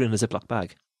 Or you put it in a Ziploc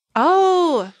bag.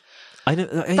 Oh, I know.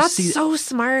 I that's see, so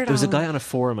smart. There was a Alan. guy on a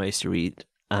forum I used to read,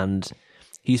 and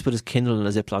he used to put his Kindle in a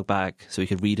Ziploc bag so he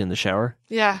could read in the shower,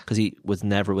 Yeah. because he was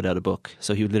never without a book.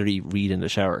 So he would literally read in the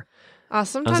shower.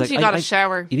 Sometimes like, you got to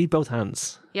shower. You need both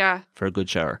hands Yeah. for a good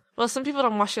shower. Well, some people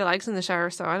don't wash their legs in the shower,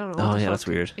 so I don't know. Oh, what the yeah, fuck. that's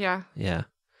weird. Yeah. Yeah.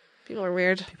 People are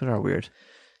weird. People are weird.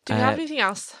 Do we have anything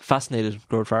else? Fascinated,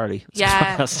 Gord Farley. It's a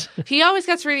Yeah. podcast. He always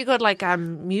gets really good, like,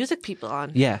 music people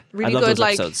on. Yeah. Really I love good, those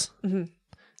like- episodes.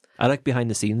 I like behind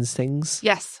the scenes things.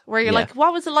 Yes. Where you're Yeah. like,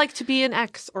 what was it like to be an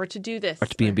ex or to do this? Or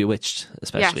to be in Bewitched,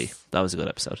 especially. Yes. That was a good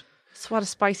episode. So what a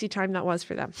spicy time that was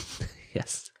for them.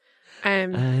 Yes.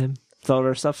 Um, That's all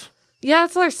our stuff. yeah,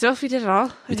 that's all our stuff. We did it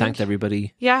all. We thanked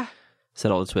everybody. Yeah.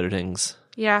 Said all the Twitter things.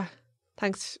 Yeah.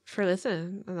 Thanks for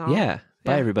listening. And all. Yeah.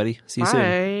 Bye, Yeah. everybody. See you soon.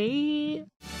 Bye.